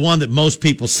 Milroe is the one that most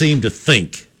people seem to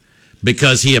think,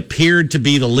 because he appeared to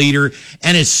be the leader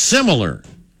and is similar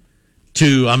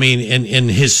to, in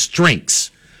his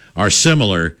strengths are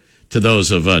similar to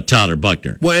those of Tyler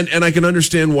Buckner. Well, and I can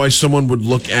understand why someone would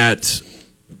look at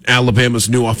Alabama's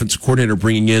new offensive coordinator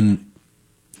bringing in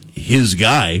his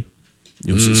guy,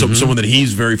 someone that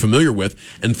he's very familiar with,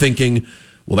 and thinking,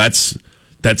 well, that's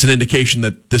an indication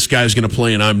that this guy's going to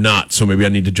play and I'm not, so maybe I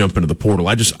need to jump into the portal.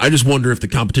 I just wonder if the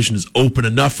competition is open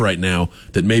enough right now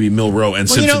that maybe Milroe and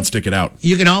Simpson stick it out.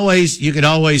 You can always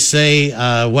say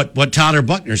what Tyler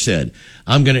Buckner said.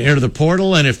 I'm going to enter the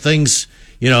portal, and if things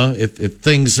if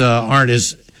things aren't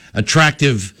as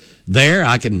attractive there,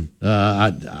 I could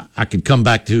come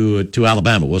back to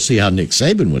Alabama. We'll see how Nick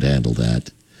Saban would handle that.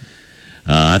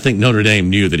 I think Notre Dame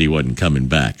knew that he wasn't coming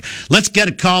back. Let's get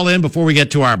a call in before we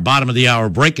get to our bottom of the hour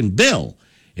break. And Bill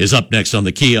is up next on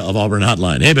the Kia of Auburn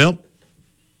hotline. Hey, Bill.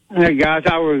 Hey, guys.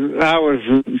 I was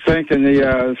thinking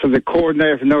the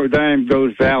coordinator for Notre Dame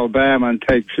goes to Alabama and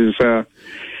takes his. I'm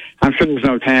sure there's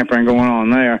no tampering going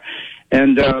on there,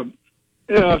 and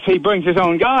if he brings his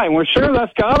own guy, well, sure,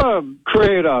 that's got to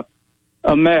create a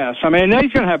mess. He's going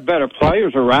to have better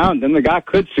players around him. The guy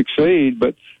could succeed,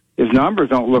 but his numbers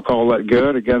don't look all that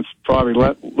good against probably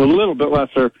a little bit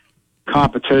lesser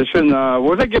competition.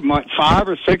 Will they get 5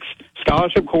 or 6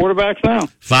 scholarship quarterbacks now?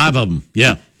 5 of them,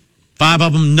 yeah. 5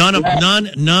 of them, none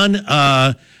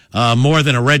more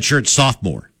than a redshirt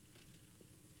sophomore.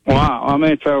 Wow.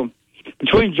 So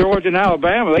between Georgia and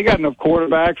Alabama, they got enough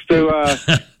quarterbacks to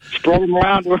spread them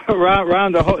around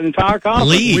the whole entire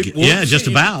conference. League, just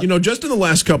about. Just in the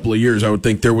last couple of years, I would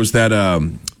think there was that.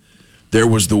 There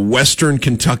was the Western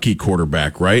Kentucky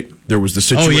quarterback, right? There was the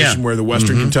situation where the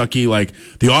Western Kentucky, like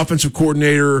the offensive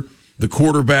coordinator, the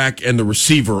quarterback, and the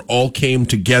receiver all came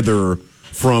together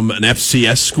from an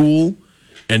FCS school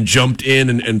and jumped in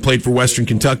and played for Western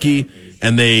Kentucky.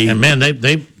 And they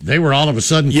were all of a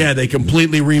sudden. Yeah, they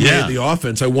completely remade the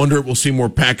offense. I wonder if we'll see more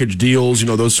package deals,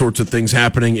 those sorts of things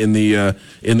happening in the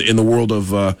in the world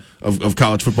of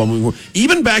college football.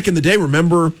 Even back in the day,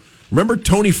 remember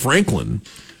Tony Franklin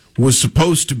was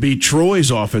supposed to be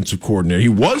Troy's offensive coordinator. He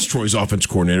was Troy's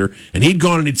offensive coordinator, and he'd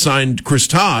gone and he'd signed Chris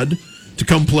Todd to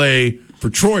come play for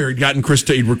Troy, or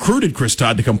he'd recruited Chris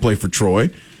Todd to come play for Troy.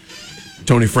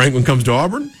 Tony Franklin comes to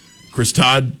Auburn. Chris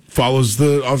Todd follows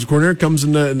the offensive coordinator, comes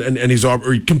in, and he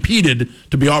competed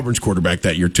to be Auburn's quarterback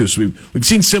that year too. So we've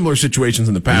seen similar situations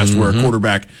in the past where a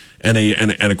quarterback and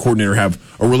a coordinator have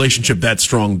a relationship that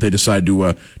strong they decide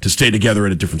to stay together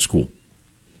at a different school.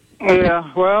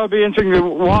 Yeah, well, it'd be interesting to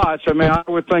watch. I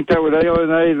would think that would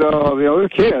alienate the other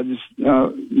kids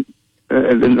at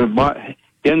the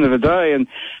end of the day, and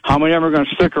how many of them are going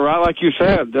to stick around, like you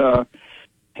said.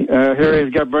 here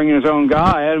he's got bringing his own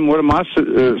guy, and what am I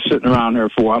sitting around here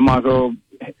for? I might as well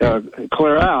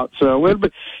clear out. So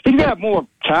he's got more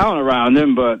talent around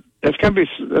him, but it's going to be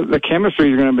the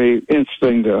chemistry is going to be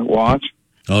interesting to watch.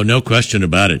 Oh, no question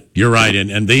about it. You're right,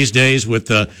 and these days with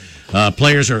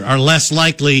players are less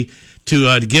likely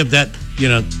to give that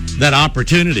that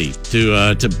opportunity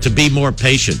to be more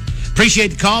patient. Appreciate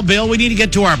the call, Bill. We need to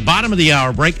get to our bottom of the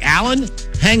hour break. Alan,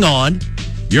 hang on.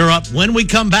 You're up when we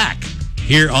come back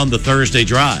here on the Thursday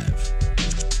Drive.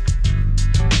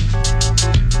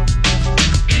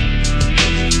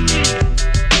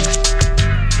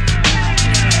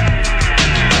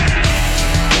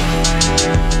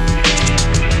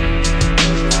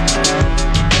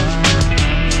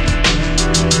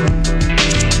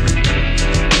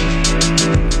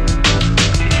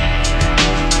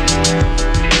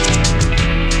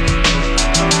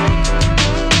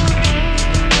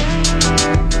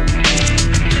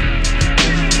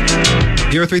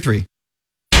 Zero 33.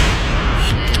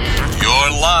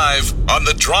 You're live on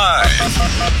The Drive.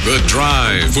 The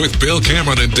Drive with Bill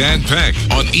Cameron and Dan Peck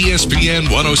on ESPN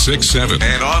 106.7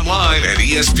 and online at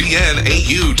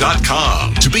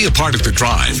ESPNAU.com. To be a part of The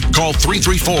Drive, call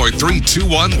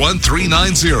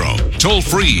 334-321-1390. Toll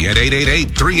free at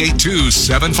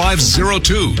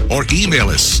 888-382-7502 or email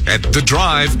us at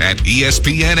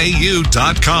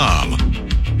thedrive@ESPNAU.com.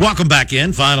 Welcome back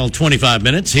in. Final 25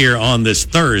 minutes here on this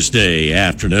Thursday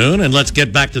afternoon. And let's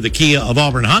get back to the Kia of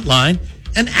Auburn hotline.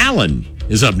 And Alan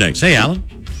is up next. Hey, Alan.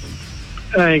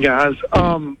 Hey, guys.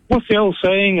 What's the old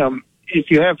saying?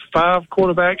 If you have 5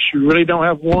 quarterbacks, you really don't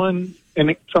have one,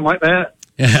 and something like that?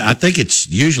 Yeah, I think it's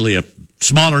usually a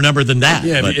smaller number than that.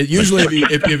 Yeah, usually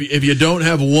if you don't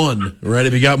have one, right?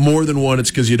 If you got more than one, it's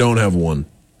because you don't have one.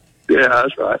 Yeah,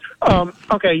 that's right.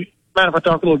 Okay, mind if I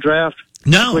talk a little draft?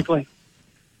 No. Quickly?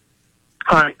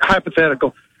 All right,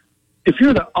 hypothetical. If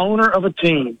you're the owner of a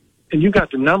team and you got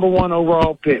the number 1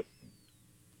 overall pick,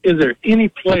 is there any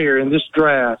player in this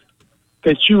draft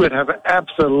that you would have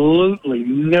absolutely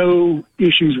no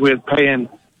issues with paying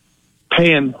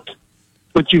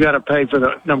what you got to pay for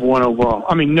the number 1 overall?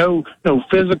 I mean, no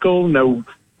physical, no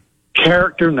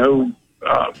character, no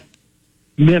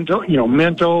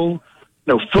mental,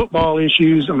 no football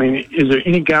issues. I mean, is there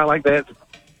any guy like that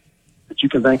you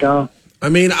can think of? I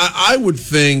mean, I would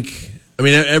think. I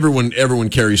mean, everyone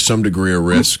carries some degree of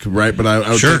risk, right? But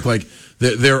I would think like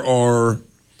there are.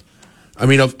 I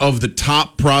mean, of the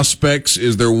top prospects,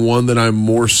 is there one that I'm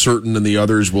more certain than the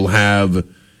others will have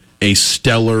a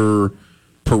stellar,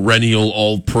 perennial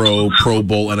All-Pro, Pro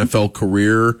Bowl, NFL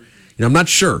career? I'm not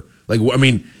sure. Like, I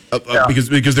mean,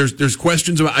 because there's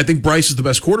questions about. I think Bryce is the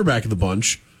best quarterback of the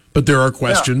bunch, but there are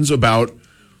questions about.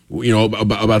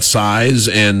 About size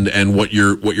and what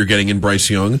you're getting in Bryce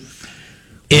Young,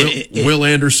 Will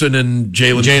Anderson and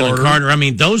Jalen Carter. I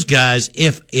mean, those guys.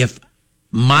 If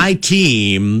my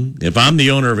team, if I'm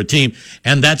the owner of a team,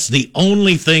 and that's the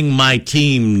only thing my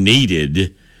team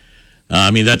needed,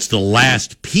 I mean that's the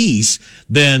last piece,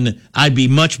 then I'd be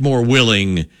much more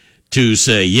willing to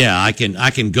say, yeah, I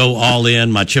can go all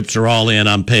in. My chips are all in.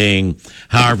 I'm paying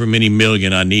however many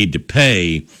million I need to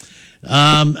pay.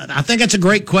 I think that's a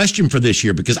great question for this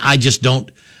year because I don't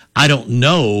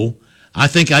know. I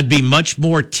think I'd be much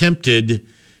more tempted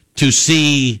to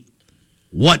see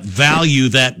what value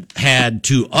that had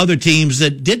to other teams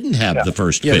that didn't have the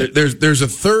first pick. There's a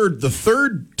third. The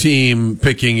third team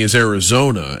picking is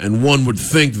Arizona, and one would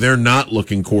think they're not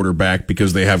looking quarterback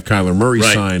because they have Kyler Murray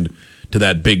signed to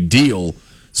that big deal.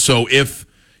 So if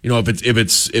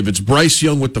it's Bryce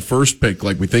Young with the first pick,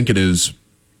 like we think it is.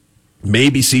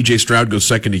 Maybe C.J. Stroud goes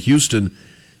second to Houston.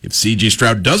 If C.J.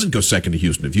 Stroud doesn't go second to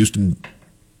Houston, if Houston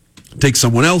takes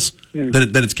someone else,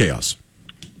 then it's chaos.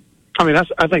 I mean, I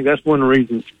think that's one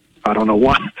reason. I don't know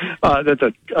why that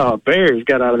the Bears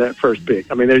got out of that first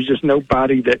pick. I mean, there's just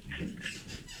nobody that.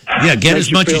 Yeah, get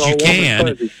as much as you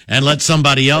can, and let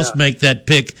somebody else make that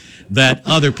pick that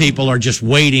other people are just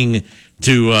waiting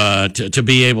to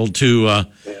be able to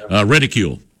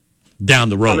ridicule down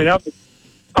the road. I mean, off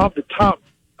the top.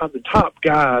 Of the top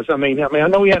guys, I mean, I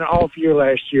know he had an off year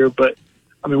last year, but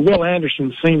I mean, Will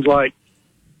Anderson seems like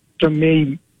to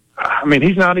me. I mean,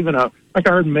 he's not even like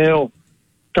I heard Mel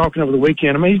talking over the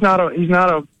weekend. I mean, he's not a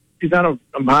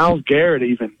Myles Garrett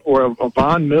even or a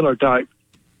Von Miller type,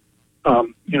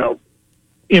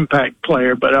 impact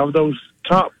player. But of those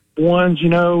top ones,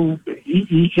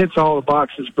 he hits all the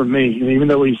boxes for me. And even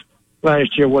though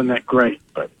last year wasn't that great,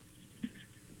 but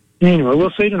anyway, we'll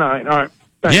see tonight. All right.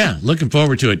 Thanks. Yeah, looking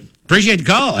forward to it. Appreciate the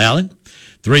call, Alan.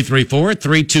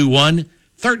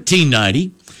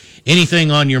 334-321-1390. Anything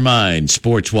on your mind,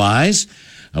 sports-wise?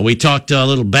 We talked a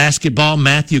little basketball.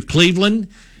 Matthew Cleveland,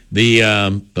 the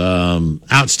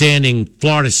outstanding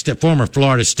former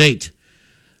Florida State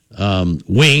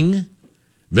wing,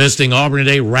 visiting Auburn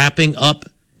today, wrapping up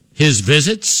his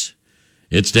visits.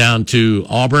 It's down to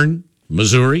Auburn,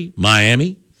 Missouri,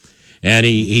 Miami. And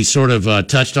he sort of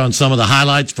touched on some of the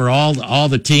highlights for all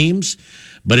the teams.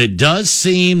 But it does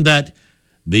seem that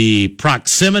the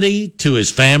proximity to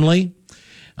his family,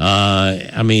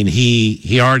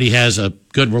 he already has a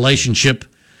good relationship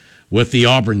with the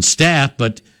Auburn staff.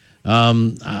 But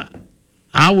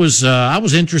I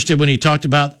was interested when he talked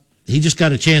about he just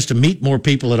got a chance to meet more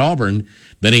people at Auburn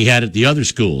than he had at the other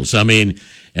schools. And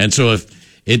so a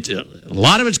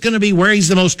lot of it's going to be where he's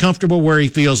the most comfortable, where he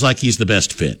feels like he's the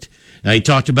best fit. Now, he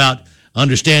talked about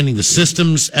understanding the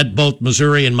systems at both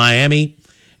Missouri and Miami,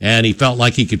 and he felt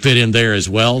like he could fit in there as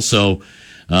well. So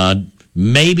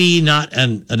maybe not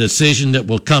a decision that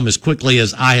will come as quickly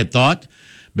as I had thought,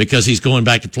 because he's going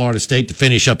back to Florida State to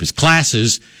finish up his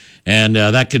classes, and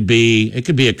it could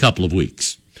be a couple of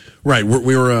weeks. Right.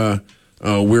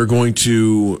 We're going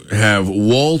to have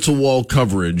wall-to-wall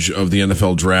coverage of the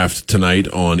NFL Draft tonight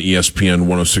on ESPN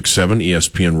 106.7.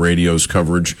 ESPN Radio's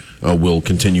coverage will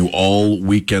continue all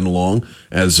weekend long.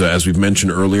 As we've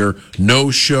mentioned earlier, no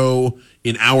show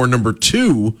in hour number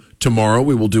 2 tomorrow.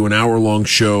 We will do an hour-long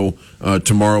show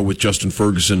tomorrow with Justin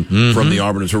Ferguson from the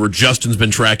Auburn Network. Justin's been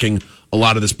tracking a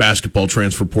lot of this basketball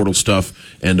transfer portal stuff,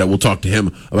 and we'll talk to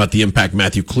him about the impact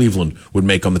Matthew Cleveland would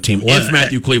make on the team if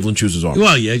Matthew Cleveland chooses Auburn.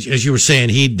 Well, yeah, as you were saying,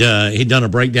 he'd done a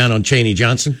breakdown on Chaney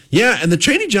Johnson. Yeah, and the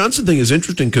Chaney Johnson thing is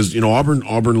interesting because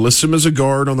Auburn lists him as a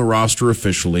guard on the roster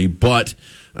officially, but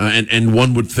and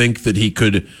one would think that he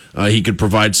could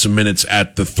provide some minutes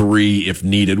at the 3 if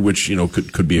needed, which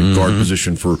could be a guard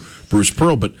position for Bruce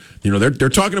Pearl. But they're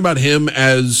talking about him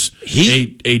as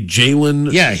a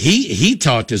Jalen. Yeah, he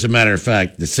talked, as a matter of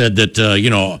fact, that said that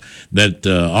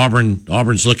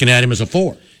Auburn's looking at him as a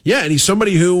 4. Yeah, and he's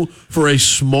somebody who, for a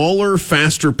smaller,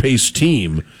 faster paced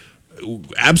team,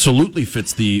 absolutely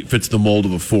fits the mold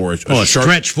of a 4. A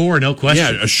stretch 4, no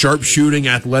question. Yeah, a sharp shooting,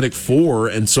 athletic 4,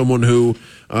 and someone who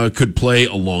could play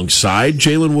alongside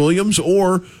Jalen Williams,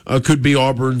 or could be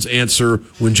Auburn's answer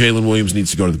when Jalen Williams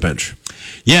needs to go to the bench.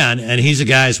 Yeah, and he's a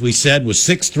guy, as we said, was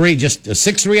 6'3", just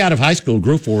 6'3" out of high school,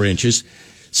 grew 4 inches.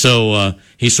 So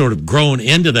he's sort of grown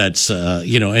into that,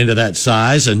 into that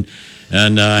size, and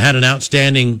had an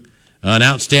outstanding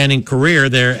career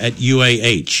there at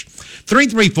UAH.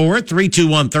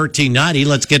 334-321-1390.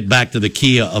 Let's get back to the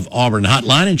Kia of Auburn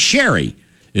hotline, and Sherry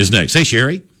is next. Hey,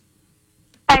 Sherry.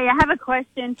 Hey, I have a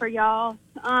question for y'all.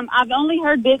 I've only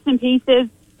heard bits and pieces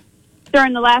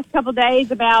during the last couple of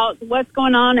days about what's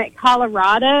going on at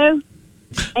Colorado,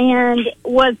 and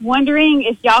was wondering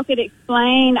if y'all could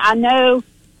explain. I know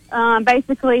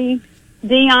basically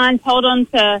Deion told them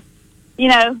to,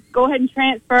 go ahead and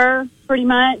transfer pretty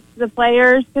much the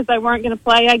players because they weren't going to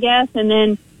play, I guess, and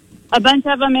then a bunch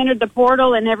of them entered the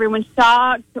portal and everyone's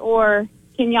shocked. Or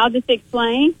can y'all just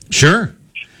explain? Sure.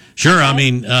 I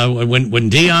mean, when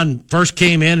Deion first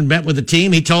came in and met with the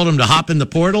team, he told them to hop in the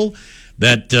portal,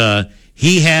 that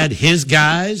he had his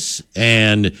guys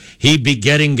and he'd be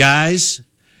getting guys,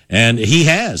 and he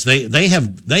has. They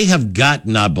have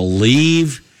gotten, I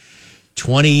believe,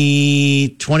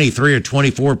 23 or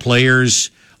 24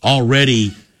 players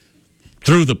already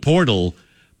through the portal,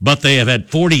 but they have had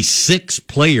 46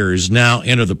 players now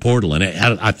enter the portal, and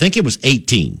I think it was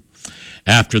 18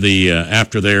 after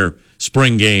their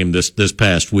spring game this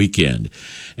past weekend,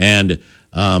 and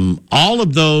all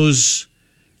of those.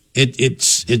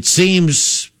 It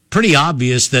seems pretty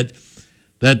obvious that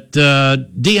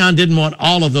Deion didn't want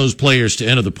all of those players to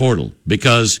enter the portal,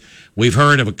 because we've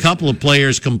heard of a couple of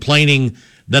players complaining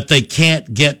that they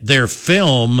can't get their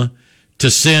film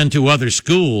to send to other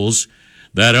schools,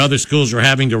 that other schools are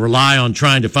having to rely on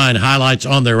trying to find highlights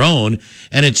on their own.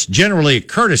 And it's generally a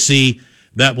courtesy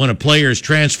that when a player is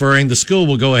transferring, the school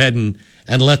will go ahead and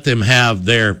let them have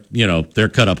their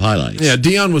cut up highlights. Yeah,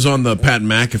 Deion was on the Pat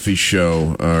McAfee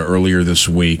show earlier this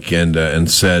week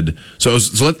and said, so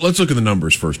let's look at the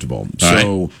numbers first of all.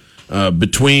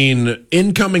 Between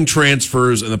incoming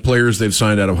transfers and the players they've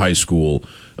signed out of high school,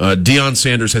 Deion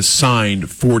Sanders has signed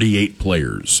 48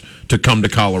 players to come to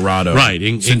Colorado. Right,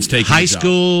 since taking high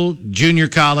school, junior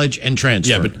college, and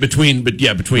transfer. Yeah, between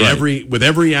right.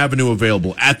 every avenue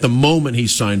available. At the moment,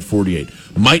 he's signed 48.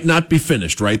 Might not be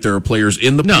finished. Right, there are players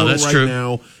in the portal right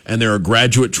now, and there are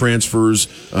graduate transfers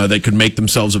that could make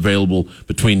themselves available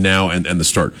between now and the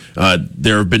start.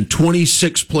 There have been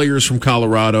 26 players from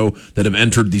Colorado that have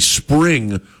entered the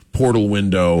spring portal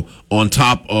window on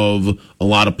top of a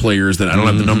lot of players that I don't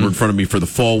have the number in front of me for the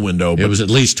fall window. But, it was at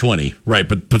least 20. Right,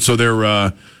 but so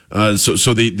they're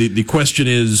so the question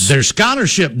is their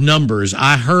scholarship numbers.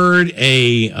 I heard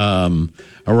a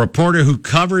reporter who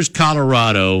covers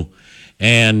Colorado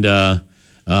and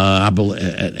I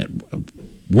believe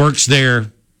works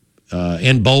there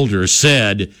in Boulder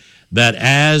said that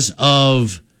as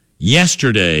of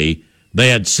yesterday they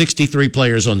had 63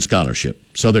 players on scholarship.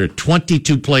 So they're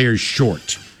 22 players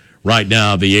short right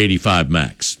now of the 85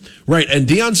 max. Right, and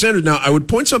Deion Sanders. Now, I would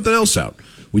point something else out.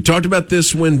 We talked about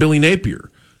this when Billy Napier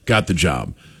got the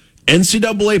job.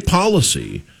 NCAA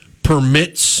policy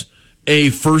permits a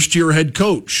first-year head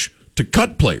coach to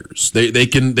cut players. They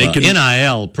can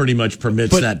NIL pretty much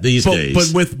permits that these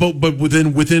days. But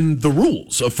within the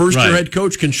rules, a first-year head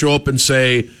coach can show up and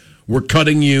say, we're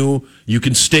cutting you. You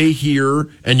can stay here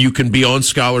and you can be on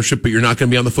scholarship, but you're not going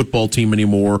to be on the football team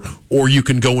anymore. Or you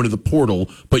can go into the portal,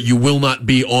 but you will not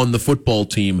be on the football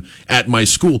team at my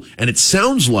school. And it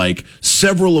sounds like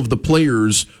several of the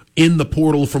players in the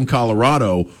portal from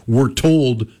Colorado were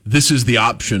told this is the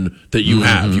option that you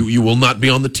have. You will not be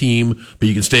on the team, but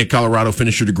you can stay at Colorado,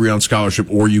 finish your degree on scholarship,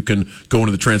 or you can go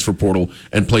into the transfer portal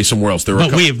and play somewhere else.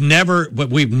 We've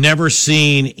never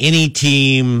seen any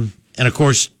team. And, of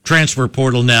course, transfer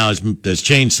portal now has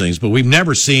changed things, but we've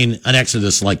never seen an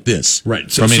exodus like this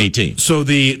from any team. So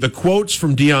the quotes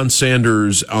from Deion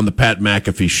Sanders on the Pat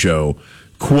McAfee show,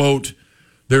 quote,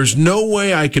 "There's no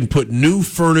way I can put new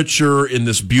furniture in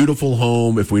this beautiful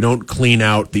home if we don't clean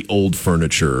out the old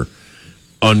furniture,"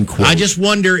 unquote. I just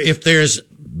wonder if there's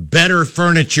better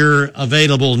furniture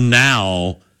available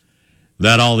now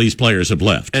that all these players have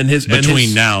left.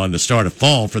 Between now and the start of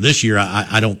fall for this year,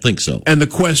 I don't think so. And the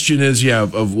question is,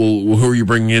 who are you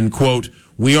bringing in? Quote,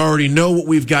 "We already know what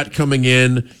we've got coming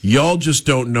in. Y'all just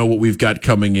don't know what we've got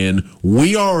coming in.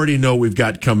 We already know we've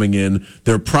got coming in.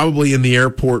 They're probably in the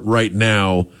airport right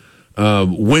now.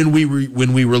 When we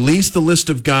release the list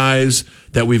of guys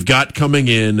that we've got coming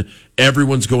in,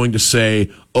 everyone's going to say,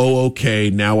 'Oh,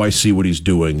 okay, now I see what he's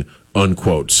doing.'"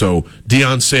 Unquote. So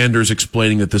Deion Sanders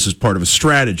explaining that this is part of a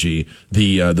strategy,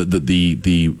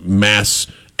 the mass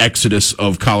exodus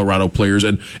of Colorado players,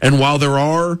 and while there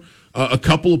are a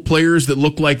couple of players that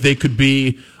look like they could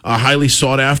be highly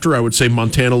sought after, I would say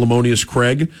Montana Lamonius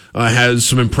Craig has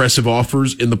some impressive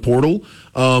offers in the portal.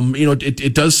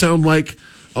 It does sound like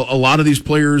a lot of these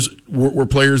players were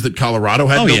players that Colorado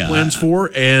had plans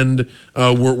for, and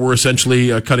were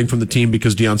essentially cutting from the team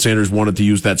because Deion Sanders wanted to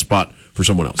use that spot for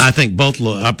someone else. I think both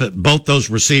those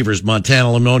receivers, Montana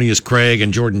Lamonius Craig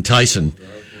and Jordan Tyson,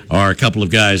 are a couple of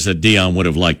guys that Deion would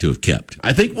have liked to have kept.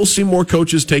 I think we'll see more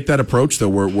coaches take that approach, though.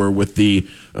 Where with the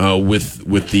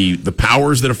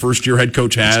powers that a first year head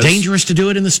coach has, it's dangerous to do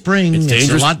it in the spring. It's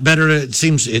a lot better. It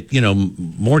seems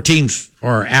more teams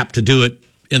are apt to do it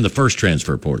in the first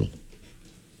transfer portal.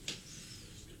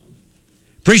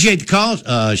 Appreciate the call,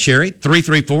 Sherry.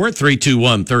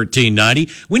 334-321-1390.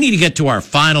 We need to get to our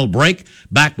final break.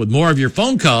 Back with more of your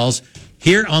phone calls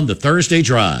here on the Thursday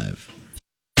Drive.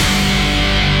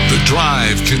 The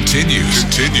Drive continues.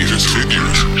 The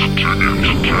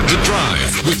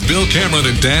Drive with Bill Cameron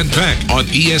and Dan Peck on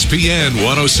ESPN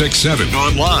 106.7.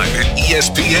 Online at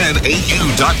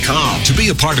ESPNAU.com. To be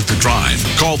a part of The Drive,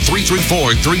 call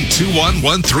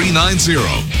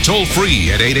 334-321-1390. Toll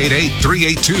free at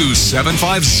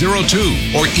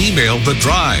 888-382-7502. Or email The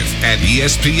Drive at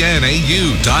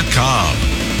ESPNAU.com.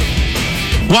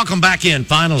 Welcome back in.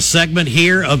 Final segment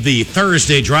here of the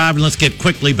Thursday Drive. And let's get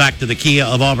quickly back to the Kia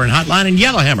of Auburn hotline. And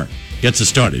Yellowhammer gets us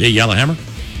started. Hey, Yellowhammer.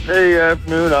 Hey,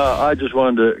 afternoon. I just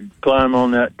wanted to climb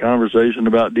on that conversation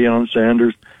about Deion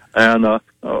Sanders and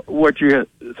what you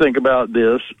think about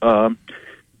this. I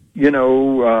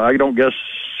don't guess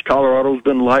Colorado's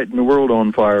been lighting the world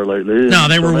on fire lately. No,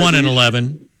 they were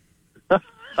 1-11.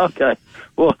 Okay.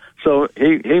 Well, so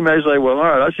he may say, well, all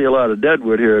right, I see a lot of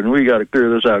deadwood here, and we got to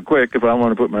clear this out quick if I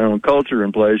want to put my own culture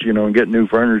in place, and get new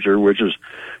furniture, which is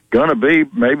going to be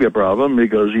maybe a problem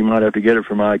because you might have to get it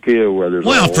from IKEA where there's a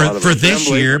lot of for this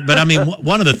year. But I mean,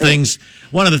 one of the things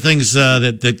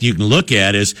that you can look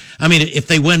at is, I mean, if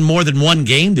they win more than one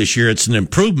game this year, it's an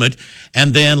improvement.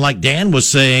 And then, like Dan was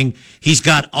saying, he's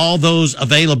got all those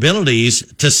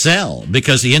availabilities to sell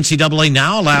because the NCAA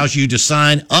now allows you to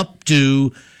sign up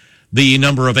to the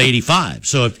number of 85.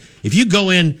 So if you go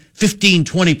in 15,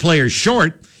 20 players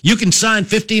short, you can sign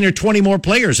 15 or 20 more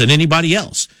players than anybody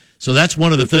else. So that's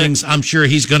one of the things I'm sure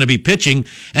he's going to be pitching.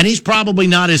 And he's probably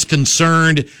not as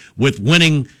concerned with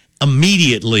winning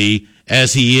immediately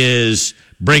as he is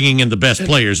bringing in the best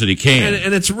players that he can.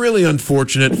 And it's really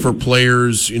unfortunate for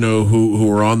players,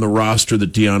 who are on the roster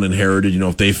that Deion inherited,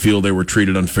 if they feel they were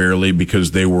treated unfairly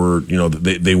because they were,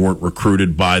 they weren't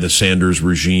recruited by the Sanders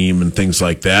regime and things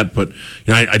like that. But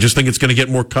I just think it's going to get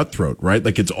more cutthroat, right?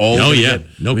 Like it's all. Oh yeah,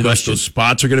 no question. Those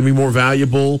spots are going to be more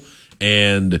valuable,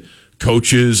 and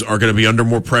coaches are going to be under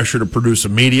more pressure to produce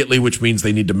immediately, which means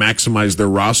they need to maximize their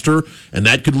roster, and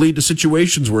that could lead to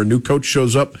situations where a new coach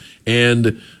shows up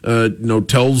and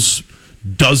tells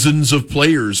dozens of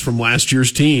players from last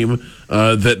year's team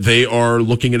that they are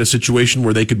looking at a situation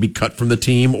where they could be cut from the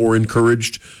team or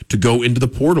encouraged to go into the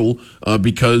portal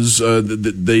because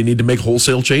they need to make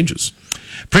wholesale changes.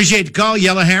 Appreciate the call,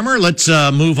 Yellowhammer. Let's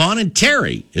move on, and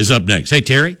Terry is up next. Hey,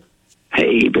 Terry.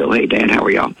 Hey, Bill. Hey, Dan. How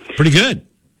are y'all? Pretty good.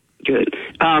 Good.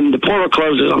 The portal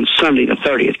closes on Sunday the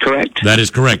 30th, correct? That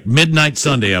is correct. Midnight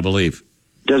Sunday, I believe.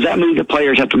 Does that mean the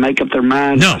players have to make up their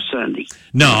minds No. by Sunday?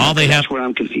 No, That's where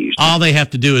I'm confused. All they have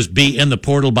to do is be in the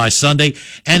portal by Sunday,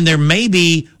 and there may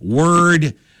be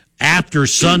word after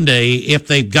Sunday if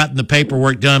they've gotten the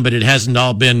paperwork done, but it hasn't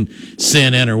all been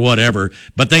sent in or whatever.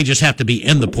 But they just have to be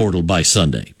in the portal by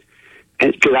Sunday.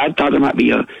 Because I thought there might be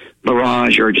a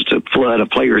barrage or just a flood of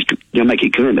players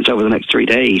making commitments over the next 3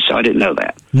 days, so I didn't know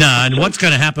that. No, and what's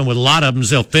going to happen with a lot of them is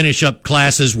they'll finish up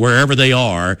classes wherever they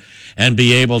are and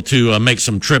be able to make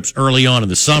some trips early on in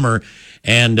the summer.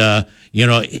 And,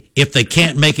 if they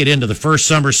can't make it into the first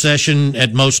summer session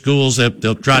at most schools,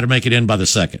 they'll try to make it in by the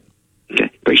second.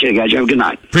 Okay. Appreciate it, guys. Have a good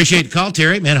night. Appreciate the call,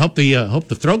 Terry. Man, hope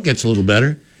the throat gets a little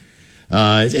better.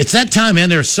 It's that time, man.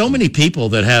 There are so many people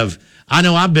that have. I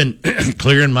know I've been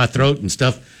clearing my throat and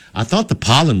stuff. I thought the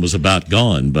pollen was about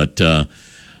gone, but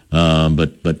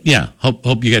yeah.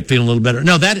 Hope you get feeling a little better.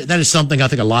 No, that is something I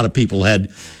think a lot of people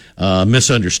had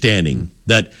misunderstanding,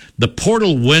 that the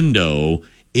portal window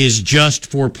is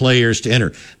just for players to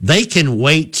enter. They can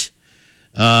wait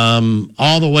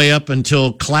all the way up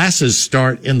until classes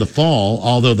start in the fall,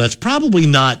 although that's probably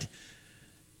not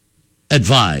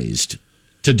advised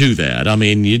to do that. I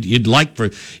mean, you'd like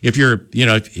if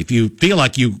you feel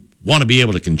like you want to be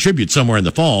able to contribute somewhere in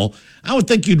the fall, I would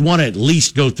think you'd want to at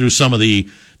least go through some of the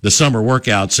summer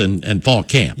workouts and fall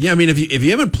camp. Yeah, I mean, if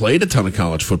you haven't played a ton of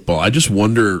college football, I just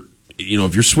wonder,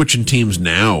 if you're switching teams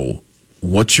now,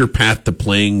 what's your path to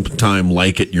playing time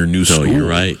like at your new school? You're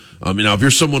right. Now, if you're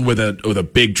someone with a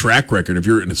big track record, if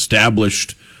you're an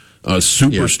established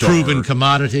superstar, proven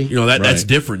commodity, that's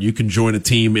different. You can join a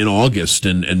team in August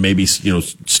and maybe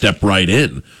step right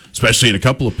in, especially in a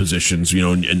couple of positions,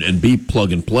 and be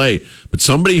plug and play. But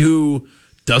somebody who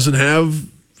doesn't have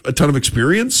a ton of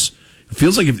experience, it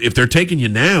feels like if they're taking you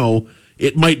now,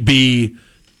 it might be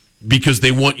because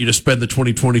they want you to spend the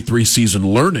 2023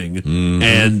 season learning,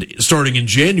 and starting in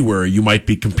January, you might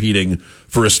be competing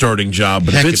for a starting job.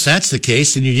 But if that's the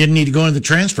case, then you didn't need to go into the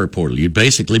transfer portal. You'd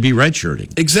basically be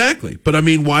redshirting. Exactly. But I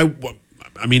mean, why?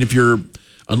 I mean, if you're,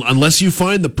 unless you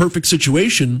find the perfect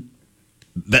situation,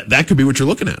 that could be what you're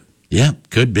looking at. Yeah,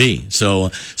 could be.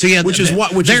 So yeah, which is why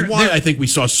I think we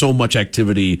saw so much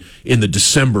activity in the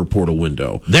December portal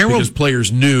window. Because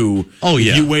players knew,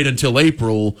 if you wait until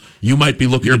April, you might be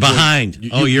looking. You're behind.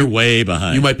 You're way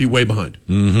behind. You might be way behind.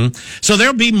 Mm-hmm. So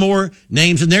there'll be more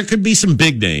names, and there could be some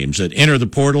big names that enter the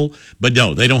portal. But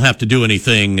no, they don't have to do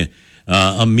anything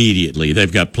immediately.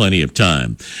 They've got plenty of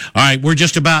time. All right,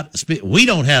 we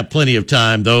don't have plenty of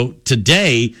time though.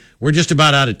 Today we're just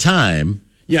about out of time.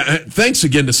 Yeah, thanks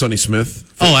again to Sonny Smith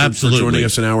absolutely. for joining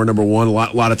us in hour number one. A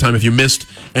lot of time. If you missed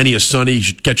any of Sonny, you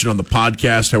should catch it on the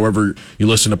podcast. However you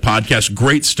listen to podcasts,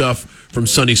 great stuff from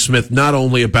Sonny Smith, not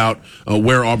only about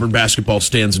where Auburn basketball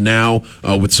stands now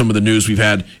with some of the news we've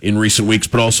had in recent weeks,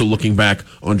 but also looking back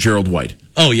on Gerald White.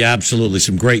 Oh, yeah, absolutely.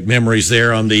 Some great memories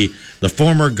there on the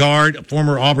former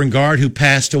Auburn guard who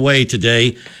passed away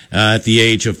today at the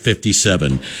age of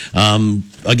 57.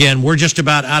 Again, we're just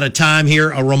about out of time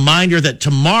here. A reminder that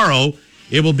tomorrow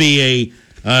it will be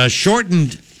a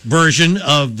shortened version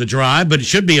of the drive, but it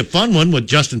should be a fun one with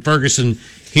Justin Ferguson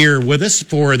here with us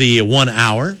for the 1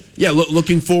 hour. Yeah,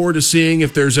 looking forward to seeing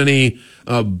if there's any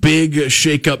big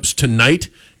shakeups tonight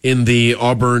in the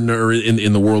Auburn or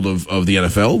in the world of the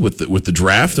NFL with the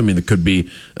draft. I mean, it could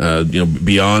be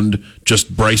beyond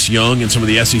just Bryce Young and some of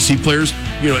the SEC players.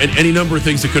 And any number of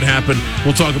things that could happen.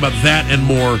 We'll talk about that and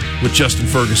more with Justin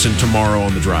Ferguson tomorrow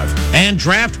on the drive. And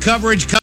draft coverage.